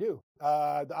 Yeah, I do.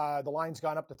 The line's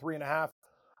gone up to 3.5.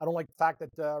 I don't like the fact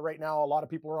that right now a lot of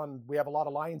people are on. We have a lot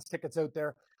of Lions tickets out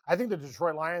there. I think the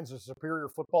Detroit Lions are a superior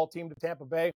football team to Tampa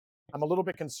Bay. I'm a little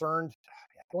bit concerned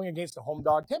going against a home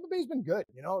dog. Tampa Bay's been good.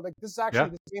 You know, like this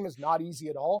game is not easy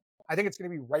at all. I think it's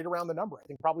going to be right around the number. I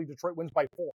think probably Detroit wins by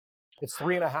 4. It's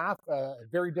 3.5. A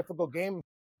very difficult game.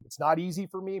 It's not easy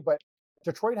for me, but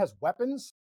Detroit has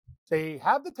weapons. They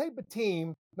have the type of team.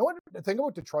 You know what the thing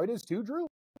about Detroit is too, Drew?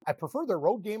 I prefer their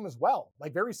road game as well.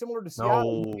 Like very similar to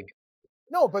Seattle.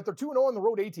 No, but they're 2-0 on the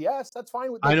road ATS. That's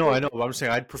fine with them. I know. But I'm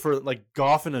saying I'd prefer like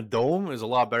Goff in a dome is a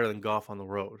lot better than Goff on the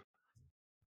road.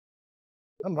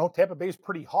 I don't know. Tampa Bay's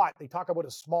pretty hot. They talk about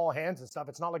his small hands and stuff.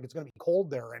 It's not like it's going to be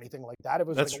cold there or anything like that. It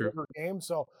was like a winter game.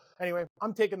 So anyway,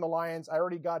 I'm taking the Lions. I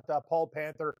already got Paul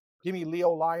Panther. Give me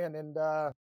Leo Lion and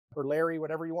or Larry,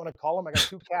 whatever you want to call him. I got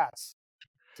 2 cats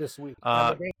this week.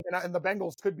 And the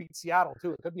Bengals could beat Seattle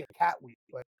too. It could be a cat week,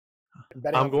 but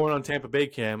I'm going on Tampa Bay,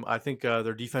 Cam. I think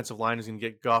their defensive line is going to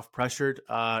get Goff pressured.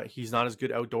 He's not as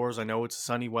good outdoors. I know it's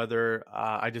sunny weather.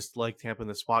 I just like Tampa in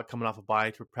the spot coming off a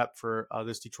bye to prep for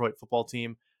this Detroit football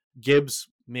team. Gibbs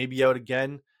maybe out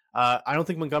again. I don't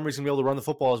think Montgomery's going to be able to run the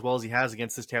football as well as he has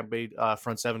against this Tampa Bay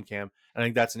front 7, Cam. I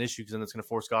think that's an issue because then it's going to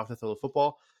force Goff to throw the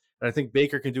football. And I think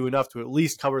Baker can do enough to at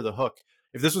least cover the hook.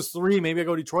 If this was 3, maybe I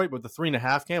go Detroit, but the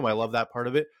 3.5, Cam, I love that part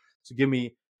of it. So give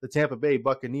me the Tampa Bay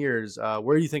Buccaneers.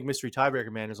 Where do you think mystery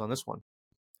tiebreaker man is on this one?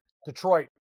 Detroit.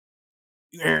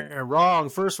 Wrong.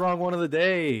 First wrong one of the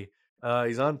day.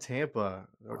 He's on Tampa.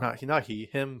 Or not he,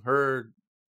 him, her,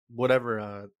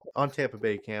 whatever. On Tampa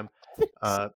Bay, Cam.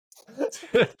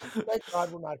 Thank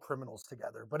God we're not criminals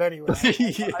together. But anyway,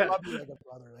 I love you like a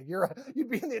brother. Like you'd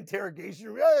be in the interrogation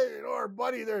room. Hey, our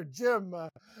buddy there, Jim.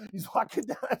 He's walking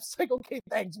down. I was like, okay,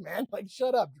 thanks, man. Like,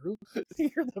 shut up, Drew.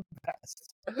 You're the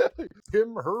best.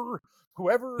 Him, her,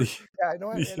 whoever. Yeah, I know.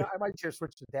 And I might just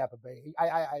switch to Tampa Bay.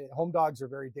 Home dogs are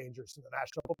very dangerous in the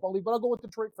National Football League, but I'll go with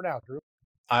Detroit for now, Drew.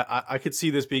 I could see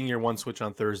this being your one switch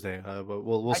on Thursday, but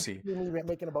we'll see. I could be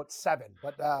making about 7,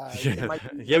 but Yeah,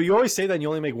 yeah. You always say that, and you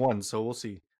only make one, so we'll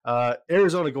see.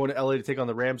 Arizona going to LA to take on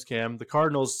the Rams. Cam, the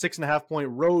Cardinals 6.5-point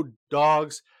road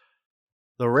dogs.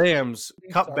 The Rams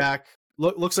Cup back.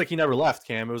 Looks like he never left.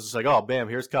 Cam, it was just like, oh, bam,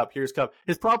 here's Cup.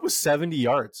 His prop was 70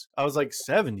 yards. I was like,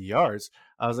 70 yards.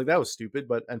 I was like, that was stupid.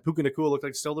 And Puka Nacua looked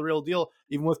like still the real deal,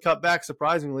 even with Cup back.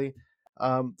 Surprisingly,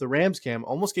 the Rams, Cam,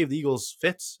 almost gave the Eagles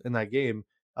fits in that game.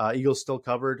 Eagles still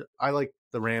covered. I like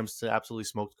the Rams to absolutely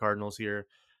smoke the Cardinals here.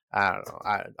 I don't know.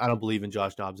 I don't believe in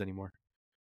Josh Dobbs anymore.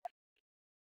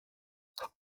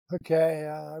 Okay,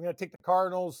 I'm going to take the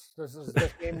Cardinals. This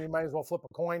game, you might as well flip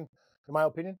a coin, in my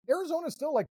opinion. Arizona's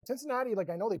still like Cincinnati. Like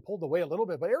I know they pulled away a little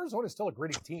bit, but Arizona's still a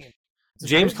gritty team.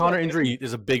 James Conner injury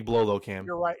is a big blow, though, Cam.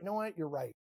 You're right. You know what? You're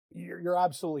right. You're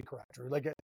absolutely correct, Drew.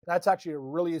 Like that's actually a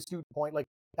really astute point. Like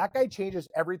that guy changes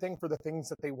everything for the things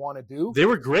that they want to do. They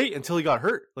were great until he got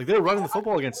hurt. Like they were running the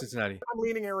football against Cincinnati. I'm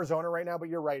leaning Arizona right now, but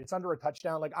you're right. It's under a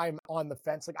touchdown. Like I'm on the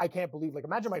fence. Like I can't believe. Like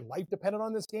imagine my life depended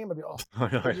on this game. I'd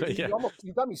be,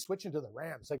 you got me switching to the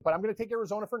Rams. Like, but I'm going to take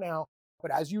Arizona for now.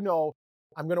 But as you know,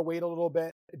 I'm going to wait a little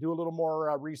bit, do a little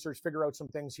more research, figure out some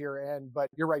things here. But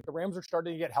you're right. The Rams are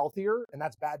starting to get healthier, and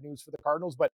that's bad news for the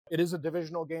Cardinals. But it is a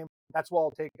divisional game. That's why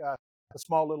I'll take a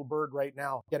small little bird right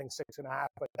now, getting 6.5.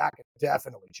 But that could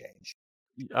definitely change.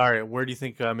 All right, where do you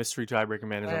think mystery tiebreaker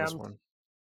man is on this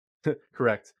one?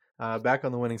 Correct. Back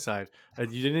on the winning side. You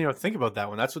didn't even think about that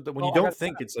one. That's what when you don't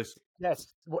think it's like.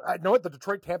 Yes, I know what the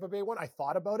Detroit Tampa Bay one. I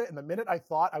thought about it, and the minute I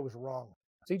thought, I was wrong.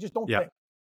 So you just don't think.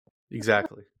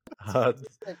 Exactly.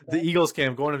 The Eagles,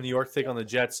 Cam, going to New York to take on the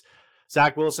Jets.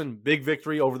 Zach Wilson, big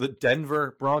victory over the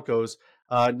Denver Broncos.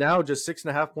 Now just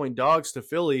 6.5-point dogs to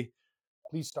Philly.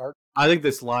 Please start. I think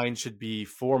this line should be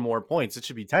 4 more points. It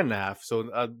should be 10.5.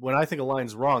 So when I think a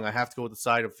line's wrong, I have to go with the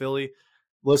side of Philly.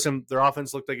 Listen, their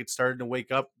offense looked like it's starting to wake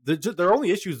up. Their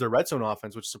only issue is their red zone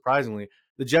offense, which surprisingly,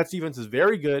 the Jets defense is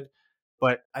very good.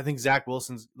 But I think Zach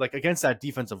Wilson's like against that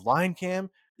defensive line,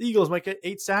 Cam, the Eagles might get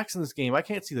 8 sacks in this game. I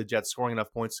can't see the Jets scoring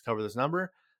enough points to cover this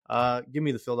number. Give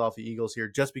me the Philadelphia Eagles here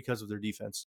just because of their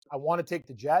defense. I want to take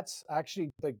the Jets.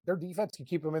 Actually, their defense can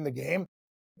keep them in the game.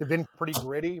 They've been pretty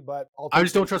gritty, but I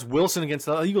just don't trust Wilson against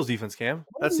the Eagles defense, Cam.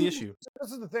 That's the issue.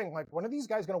 This is the thing. Like, when are these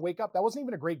guys going to wake up? That wasn't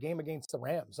even a great game against the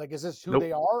Rams. Like, is this who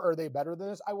they are? Or are they better than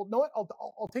this? I will know it.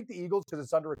 I'll take the Eagles because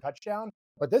it's under a touchdown.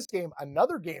 But this game,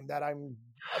 another game that I'm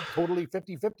totally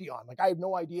 50-50 on. Like, I have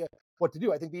no idea what to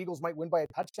do. I think the Eagles might win by a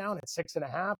touchdown at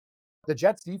 6.5. The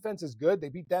Jets defense is good. They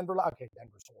beat Denver. Okay,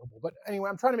 Denver's horrible. But anyway,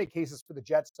 I'm trying to make cases for the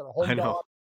Jets. They're a home dog.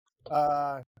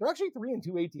 They're actually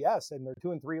 3-2 ATS, and they're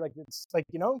 2-3. Like it's like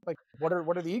like what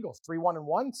are the Eagles?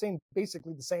 3-1-1,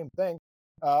 basically the same thing.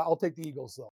 I'll take the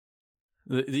Eagles though.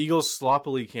 The Eagles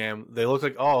sloppily, Cam. They look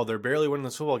like they're barely winning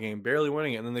this football game, barely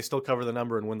winning it, and then they still cover the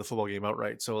number and win the football game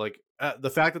outright. So like the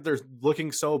fact that they're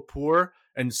looking so poor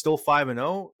and still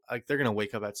 5-0, like they're gonna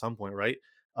wake up at some point, right?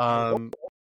 And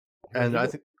I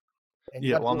think,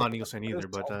 I'm not an Eagles fan either,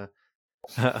 but.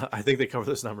 I think they cover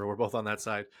this number. We're both on that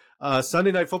side.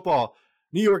 Sunday Night Football.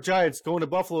 New York Giants going to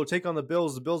Buffalo, take on the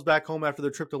Bills. The Bills back home after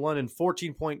their trip to London.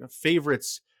 14-point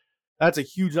favorites. That's a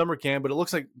huge number, Cam, but it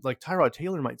looks like Tyrod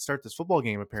Taylor might start this football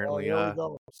game, apparently.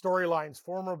 Storylines.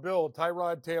 Former Bill,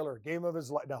 Tyrod Taylor, game of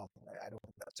his life. No, I don't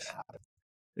think that's going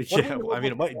to happen. Yeah, I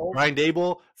mean, it might. Brian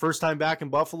Daboll, first time back in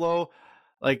Buffalo.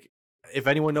 Like, if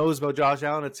anyone knows about Josh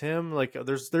Allen, it's him. Like,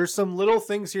 there's some little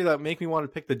things here that make me want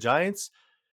to pick the Giants.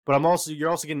 But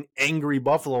you're also getting angry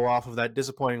Buffalo off of that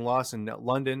disappointing loss in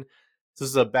London. This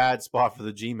is a bad spot for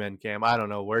the G-men, Cam. I don't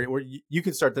know where you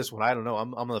can start this one. I don't know.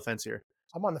 I'm on the fence here.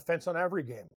 I'm on the fence on every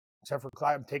game except for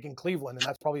I'm taking Cleveland, and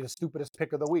that's probably the stupidest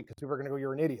pick of the week because people are going to go,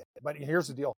 "You're an idiot." But here's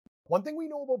the deal: one thing we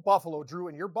know about Buffalo, Drew,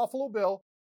 and your Buffalo Bill,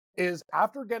 is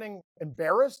after getting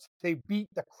embarrassed, they beat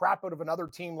the crap out of another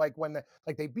team. Like when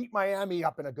they beat Miami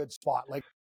up in a good spot. Like.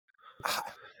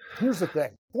 Here's the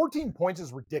thing. 14 points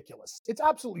is ridiculous. It's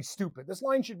absolutely stupid. This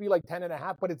line should be like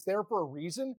 10.5, but it's there for a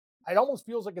reason. It almost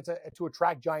feels like it's to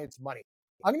attract Giants money.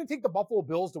 I'm going to take the Buffalo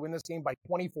Bills to win this game by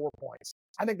 24 points.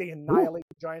 I think they annihilate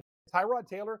the Giants. Tyrod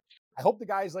Taylor, I hope the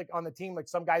guys on the team,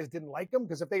 some guys didn't like him,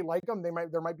 because if they like him,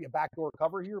 there might be a backdoor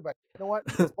cover here. But you know what?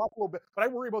 It's Buffalo. But I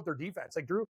worry about their defense. Like,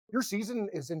 Drew, your season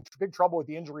is in big trouble with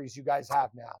the injuries you guys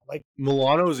have now. Like,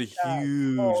 Milano is a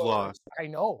huge loss. I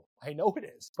know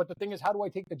it is. But the thing is, how do I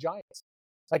take the Giants?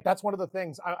 Like, that's one of the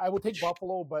things. I would take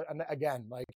Buffalo, but again,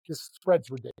 this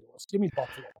spread's ridiculous. Give me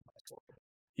Buffalo.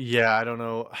 Yeah, I don't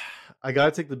know. I got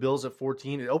to take the Bills at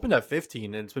 14. It opened at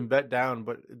 15, and it's been bet down,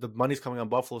 but the money's coming on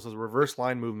Buffalo, so it's a reverse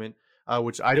line movement,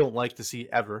 which I don't like to see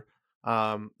ever.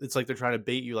 It's like they're trying to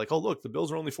bait you, like, oh look, the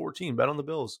Bills are only 14, bet on the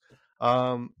Bills.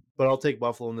 But I'll take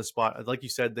Buffalo in this spot. Like you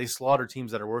said, they slaughter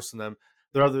teams that are worse than them.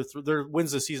 Their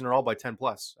wins this season are all by 10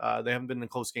 plus. They haven't been in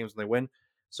close games when they win.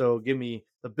 So give me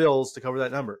the Bills to cover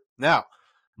that number. Now,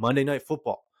 Monday Night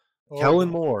Football. Kellen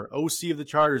Moore, OC of the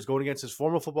Chargers, going against his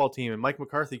former football team, and Mike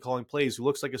McCarthy calling plays, who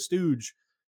looks like a stooge.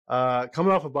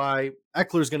 Coming off a bye,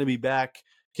 Eckler's going to be back.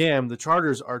 Cam, the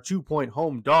Chargers are 2-point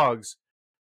home dogs.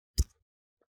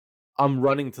 I'm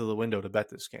running to the window to bet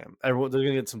this, Cam. They're going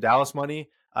to get some Dallas money.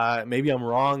 Maybe I'm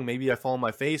wrong. Maybe I fall on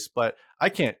my face, but I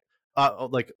can't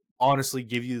honestly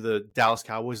give you the Dallas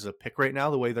Cowboys as a pick right now,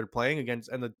 the way they're playing against,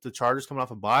 and the Chargers coming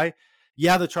off a bye.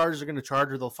 Yeah, the Chargers are going to charge,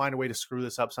 or they'll find a way to screw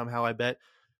this up somehow, I bet.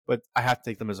 But I have to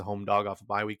take them as a home dog off a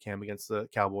bye week, Cam, against the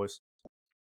Cowboys.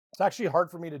 It's actually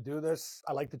hard for me to do this.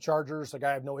 I like the Chargers. Like,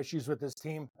 I have no issues with this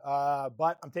team.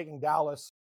 But I'm taking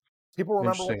Dallas. People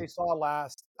remember what they saw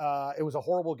last. It was a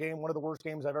horrible game, one of the worst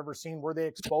games I've ever seen. Were they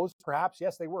exposed? Perhaps.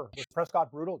 Yes, they were. Was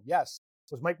Prescott brutal? Yes.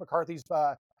 Was Mike McCarthy's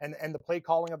and the play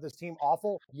calling of this team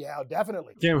awful? Yeah,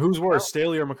 definitely. Cam, who's worse,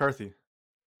 Staley or McCarthy?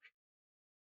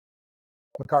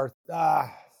 McCarthy.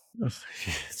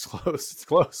 It's close. It's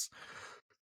close.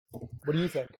 What do you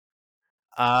think?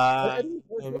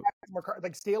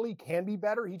 Like, Staley can be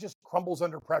better. He just crumbles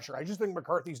under pressure. I just think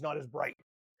McCarthy's not as bright.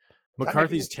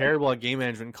 McCarthy's terrible at game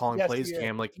management and calling plays,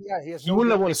 Cam. Like, he no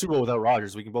wouldn't have won a Super Bowl without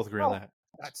Rodgers. We can both agree on that.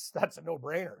 That's a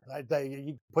no-brainer.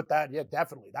 You put that, yeah,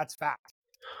 definitely. That's fact.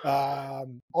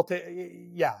 I'll take,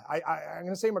 yeah. I'm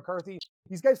going to say McCarthy.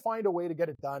 These guys find a way to get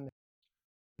it done.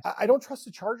 I don't trust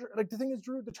the Chargers. Like, the thing is,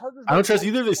 Drew, the Chargers. I don't trust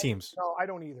either of these teams. No, I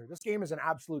don't either. This game is an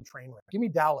absolute train wreck. Give me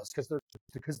Dallas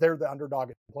because they're the underdog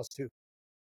at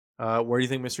 +2. Where do you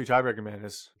think mystery tiebreaker man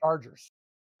is? Chargers.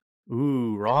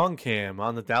 Ooh, wrong, Cam,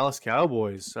 on the Dallas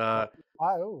Cowboys. Oh,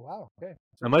 wow. Okay.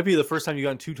 That might be the first time you've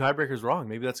gotten 2 tiebreakers wrong.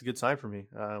 Maybe that's a good sign for me.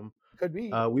 Could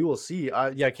be. We will see.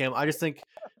 Yeah, Cam, I just think,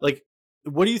 like,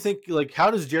 what do you think? Like,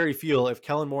 how does Jerry feel if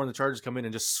Kellen Moore and the Chargers come in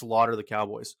and just slaughter the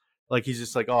Cowboys? Like, he's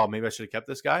just like, oh, maybe I should have kept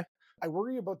this guy? I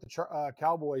worry about the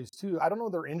Cowboys, too. I don't know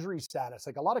their injury status.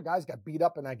 Like, a lot of guys got beat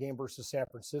up in that game versus San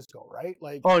Francisco, right?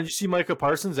 Like, oh, did you see Micah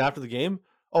Parsons after the game?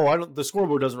 Oh, the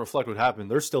scoreboard doesn't reflect what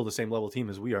happened. They're still the same level team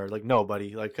as we are. Like, no,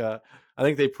 buddy. Like, I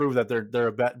think they proved that they're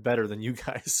a bet better than you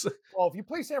guys. Well, if you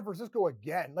play San Francisco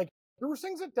again, like, there were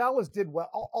things that Dallas did well.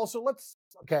 Also,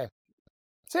 San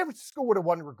Francisco would have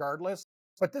won regardless.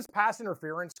 But this pass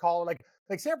interference call, like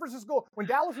San Francisco, when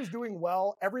Dallas was doing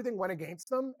well, everything went against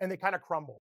them and they kind of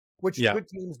crumbled, which good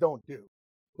teams don't do.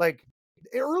 Like,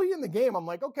 early in the game, I'm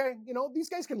like, okay, these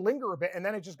guys can linger a bit, and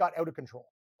then it just got out of control.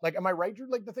 Like, am I right,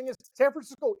 Drew? Like, the thing is, San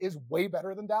Francisco is way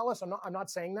better than Dallas. I'm not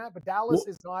saying that, but Dallas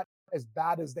is not as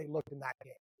bad as they looked in that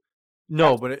game.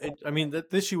 No, but the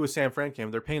issue with San Fran, Cam,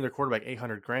 they're paying their quarterback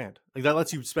 $800,000. Like, that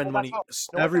lets you spend money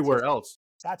everywhere else.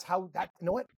 That's how that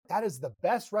is the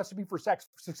best recipe for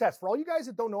success. For all you guys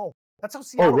that don't know, that's how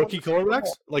Seattle. Oh, rookie quarterbacks?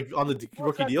 Like, on the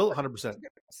rookie deal? 100%.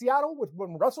 Seattle,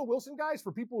 when Russell Wilson, guys,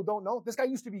 for people who don't know, this guy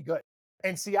used to be good.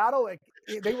 And Seattle, like,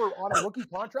 they were on a rookie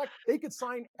contract. They could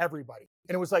sign everybody.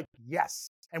 And it was like, yes.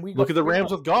 And we look at the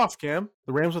Rams with Goff, Cam.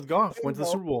 The Rams with Goff went to the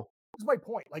Super Bowl. That's my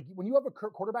point. Like, when you have a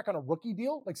quarterback on a rookie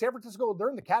deal, like San Francisco, they're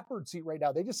in the catbird seat right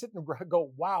now. They just sit and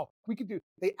go, wow,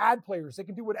 they add players. They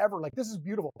can do whatever. Like, this is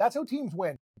beautiful. That's how teams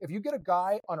win. If you get a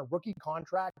guy on a rookie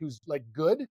contract who's, like,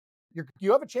 good,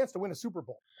 you have a chance to win a Super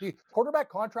Bowl. The quarterback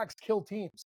contracts kill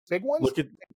teams. Big ones,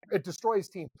 it destroys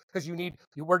teams because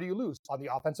where do you lose? On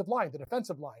the offensive line, the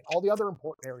defensive line, all the other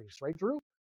important areas, right, Drew?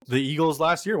 The Eagles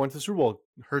last year went to the Super Bowl.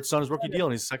 Hurts on his rookie deal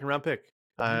and he's a second-round pick.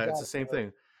 It's the same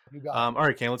thing. All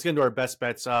right, Cam, let's get into our best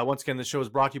bets. Once again, this show is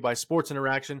brought to you by Sports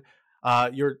Interaction,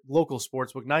 your local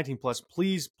sportsbook, 19 plus.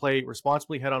 Please play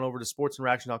responsibly. Head on over to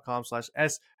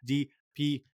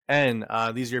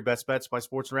sportsinteraction.com/SDPN. These are your best bets by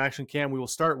Sports Interaction. Cam, we will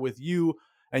start with you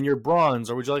and your bronze,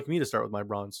 or would you like me to start with my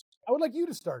bronze? I would like you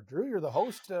to start, Drew. You're the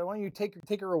host. Why don't you take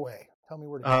her away? Tell me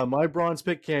where to go. My bronze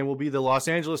pick, Cam, will be the Los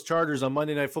Angeles Chargers on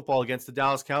Monday Night Football against the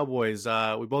Dallas Cowboys.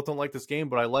 We both don't like this game,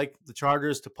 but I like the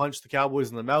Chargers to punch the Cowboys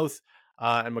in the mouth.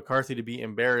 And McCarthy to be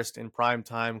embarrassed in prime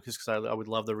time just because I would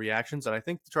love the reactions. And I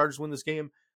think the Chargers win this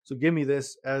game. So give me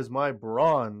this as my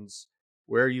bronze.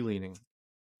 Where are you leaning?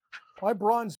 My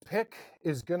bronze pick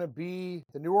is going to be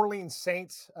the New Orleans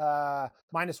Saints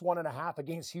 -1.5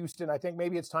 against Houston. I think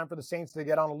maybe it's time for the Saints to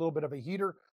get on a little bit of a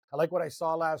heater. I like what I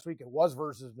saw last week. It was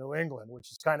versus New England, which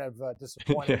is kind of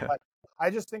disappointing. Yeah. But I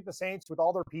just think the Saints, with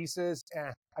all their pieces,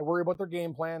 I worry about their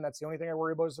game plan. That's the only thing I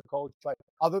worry about as a coach. But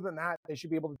other than that, they should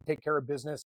be able to take care of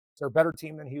business. They're a better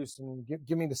team than Houston.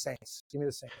 Give me the Saints. Give me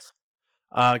the Saints.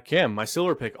 Cam, my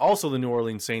silver pick, also the New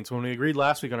Orleans Saints. When we agreed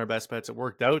last week on our best bets, it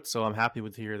worked out, so I'm happy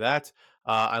to hear that.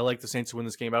 I like the Saints to win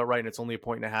this game outright, and it's only 1.5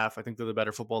 points. I think they're the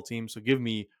better football team, so give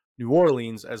me New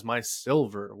Orleans as my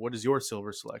silver. What is your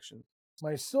silver selection?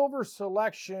 My silver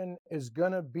selection is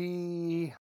going to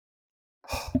be...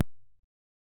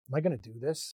 Am I going to do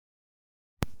this?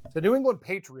 The New England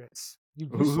Patriots. You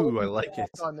sold me I like it.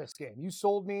 on this game. You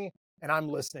sold me, and I'm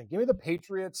listening. Give me the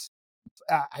Patriots.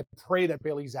 I pray that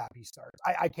Bailey Zappi starts.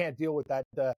 I can't deal with that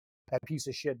piece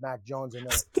of shit Mac Jones and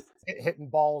hitting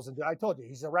balls. And I told you,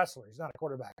 he's a wrestler. He's not a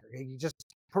quarterback. He just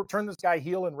turn this guy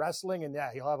heel in wrestling, and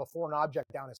he'll have a foreign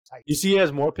object down his tight. You see, he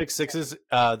has more pick sixes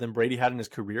than Brady had in his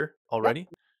career already.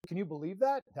 Yeah. Can you believe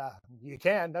that? You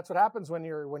can. That's what happens when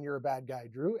you're a bad guy,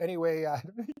 Drew. Anyway,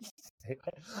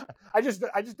 I just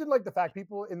didn't like the fact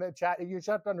people in the chat. You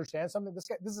have to understand something. This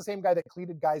is the same guy that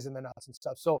cleated guys in the nuts and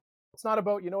stuff. So it's not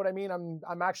about, you know what I mean.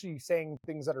 I'm actually saying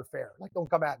things that are fair. Like, don't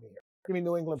come at me here. Give me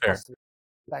New England Fair. +3.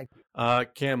 Thank you.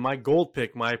 Cam, my gold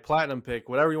pick, my platinum pick,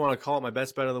 whatever you want to call it, my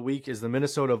best bet of the week is the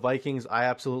Minnesota Vikings. I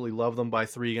absolutely love them by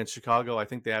 3 against Chicago. I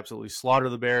think they absolutely slaughter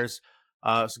the Bears.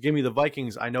 So give me the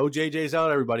Vikings. I know JJ's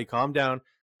out, everybody. Calm down.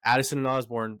 Addison and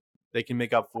Osborne, they can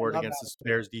make up for it against this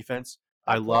Bears defense.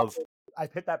 I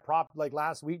hit that prop like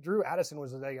last week, Drew. Addison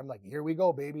was like, I'm like, here we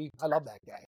go, baby. I love that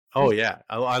guy. Oh, yeah.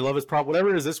 I love his prop. Whatever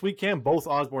it is this week, Cam, both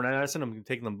Osborne and Addison, I'm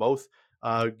taking them both.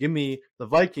 Give me the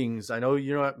Vikings. I know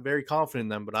you're not very confident in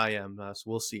them, but I am. So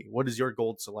we'll see. What is your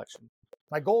gold selection?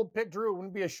 My gold pick, Drew, it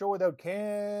wouldn't be a show without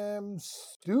Cam's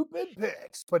stupid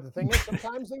picks. But the thing is,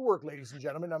 sometimes they work, ladies and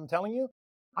gentlemen. I'm telling you,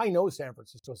 I know San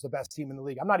Francisco's the best team in the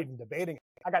league. I'm not even debating it.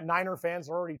 I got Niner fans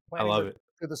already planning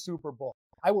to the Super Bowl.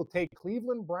 I will take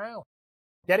Cleveland Browns,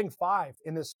 getting 5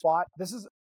 in this spot. The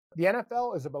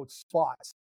NFL is about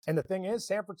spots. And the thing is,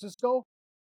 San Francisco,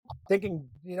 thinking,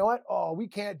 you know what? Oh, we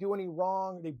can't do any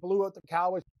wrong. They blew out the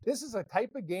Cowboys. This is a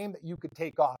type of game that you could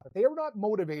take off. If they are not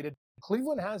motivated,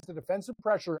 Cleveland has the defensive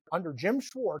pressure under Jim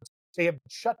Schwartz. They have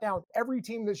shut down every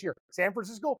team this year. San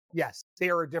Francisco, yes, they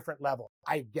are a different level.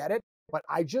 I get it. But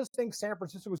I just think San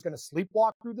Francisco is going to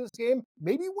sleepwalk through this game,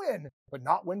 maybe win, but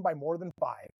not win by more than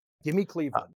 5. Give me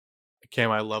Cleveland.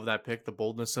 Cam, I love that pick, the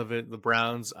boldness of it. The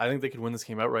Browns, I think they could win this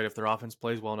game outright if their offense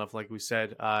plays well enough, like we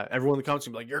said. Everyone in the comments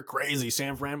will be like, you're crazy,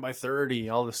 San Fran by 30,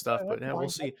 all this stuff. But we'll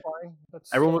see.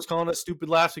 Everyone was calling us stupid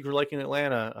last week for liking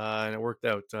Atlanta, and it worked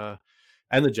out.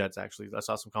 And the Jets, actually. I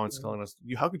saw some comments telling us,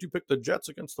 how could you pick the Jets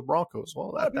against the Broncos?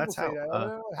 Well, that's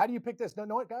how. How do you pick this? No,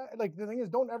 guy. Like, the thing is,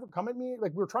 don't ever come at me.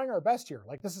 Like, we're trying our best here.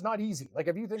 Like, this is not easy. Like,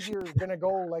 if you think you're going to go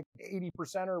like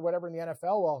 80% or whatever in the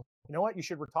NFL, well, you know what? You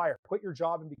should retire. Quit your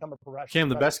job and become a professional. Cam,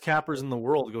 the best cappers in the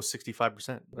world go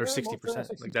 65% or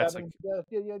 60%. Like, that's like...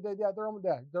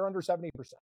 They're under 70%.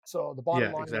 So the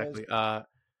bottom line exactly. is...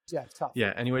 it's tough.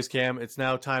 Yeah. Anyways, Cam, it's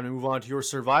now time to move on to your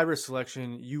Survivor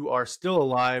selection. You are still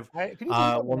alive.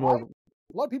 One more. A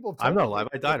lot of people. I'm not alive.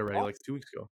 I died already like 2 weeks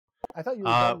ago. I thought you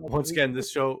were. Once again,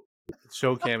 this show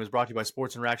Cam is brought to you by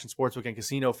Sports Interaction Sportsbook and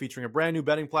Casino, featuring a brand new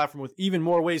betting platform with even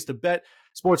more ways to bet.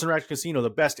 Sports Interaction Casino, the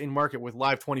best in market with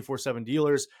live 24/7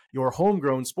 dealers. Your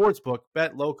homegrown sportsbook.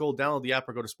 Bet local. Download the app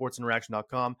or go to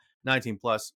sportsinteraction.com. 19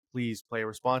 plus. Please play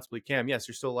responsibly. Cam, yes,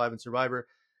 you're still alive in Survivor.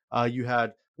 You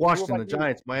had Washington, the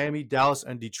Giants, Miami, Dallas,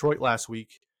 and Detroit last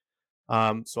week.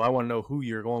 So I want to know who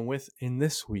you're going with in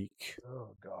this week. Oh,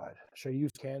 God. Should I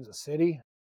use Kansas City?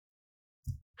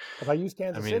 Have I used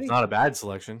Kansas City? It's not a bad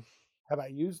selection. Have I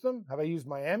used them? Have I used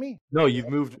Miami? No,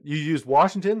 you used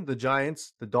Washington, the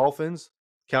Giants, the Dolphins,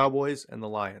 Cowboys, and the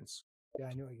Lions. Yeah,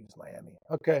 I knew I used Miami.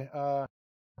 Okay. I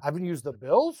haven't used the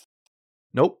Bills?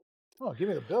 Nope. Oh, give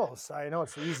me the Bills. I know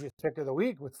it's the easiest pick of the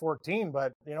week with 14,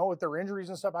 but, with their injuries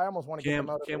and stuff, I almost want to get them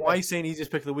out of the way. Why are you saying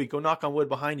easiest pick of the week? Go knock on wood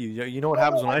behind you. You know what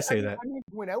happens when I say that. I mean,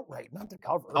 win outright, not to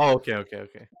cover. Oh, okay.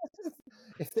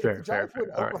 If the Giants win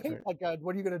outright,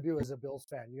 what are you going to do as a Bills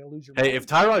fan? You're going to lose your mind? Hey, if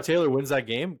Tyrod Taylor wins that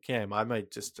game, Cam, I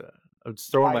might just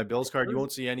throw in my Bills card. You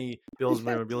won't see any Bills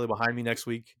memorabilia behind me next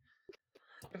week.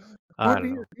 I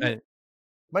don't know.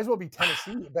 Might as well be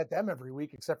Tennessee. You bet them every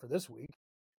week except for this week.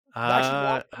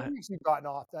 Actually, 2 weeks you've gotten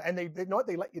off, and they know what,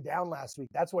 they let you down last week.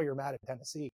 That's why you're mad at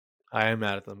Tennessee. I am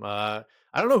mad at them. I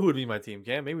don't know who would be my team,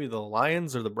 Cam. Maybe the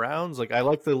Lions or the Browns. Like, I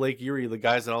like the Lake Erie, the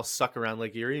guys that all suck around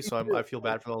Lake Erie. So I feel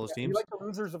bad for all those teams. You like the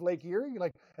losers of Lake Erie,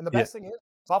 and the best thing is,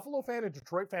 Buffalo fan and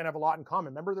Detroit fan have a lot in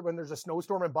common. Remember that when there's a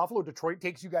snowstorm in Buffalo, Detroit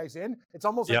takes you guys in. It's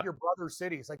almost like your brother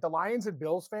cities. Like the Lions and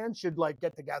Bills fans should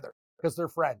get together because they're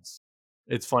friends.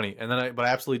 It's funny, and then I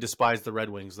absolutely despise the Red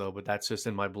Wings though. But that's just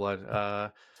in my blood.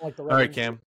 Like the Red all right, Wings.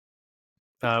 Cam.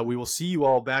 We will see you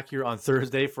all back here on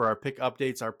Thursday for our pick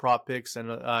updates, our prop picks, and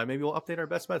maybe we'll update our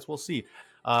best bets. We'll see.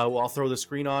 I'll throw the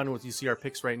screen on with you see our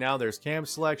picks right now. There's Cam's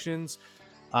selections,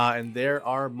 and there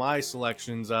are my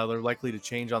selections. They're likely to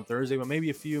change on Thursday, but maybe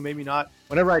a few, maybe not.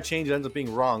 Whenever I change, it ends up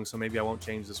being wrong, so maybe I won't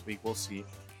change this week. We'll see.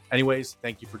 Anyways,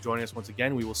 thank you for joining us once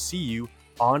again. We will see you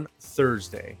on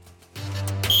Thursday.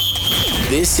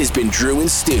 This has been Drew and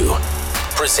Stu,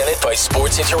 presented by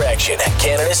Sports Interaction,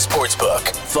 Canada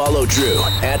Sportsbook. Follow Drew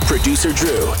at Producer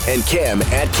Drew and Cam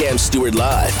at Cam Stewart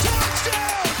Live.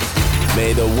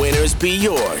 May the winners be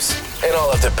yours and all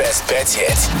of the best bets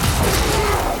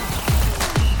hit.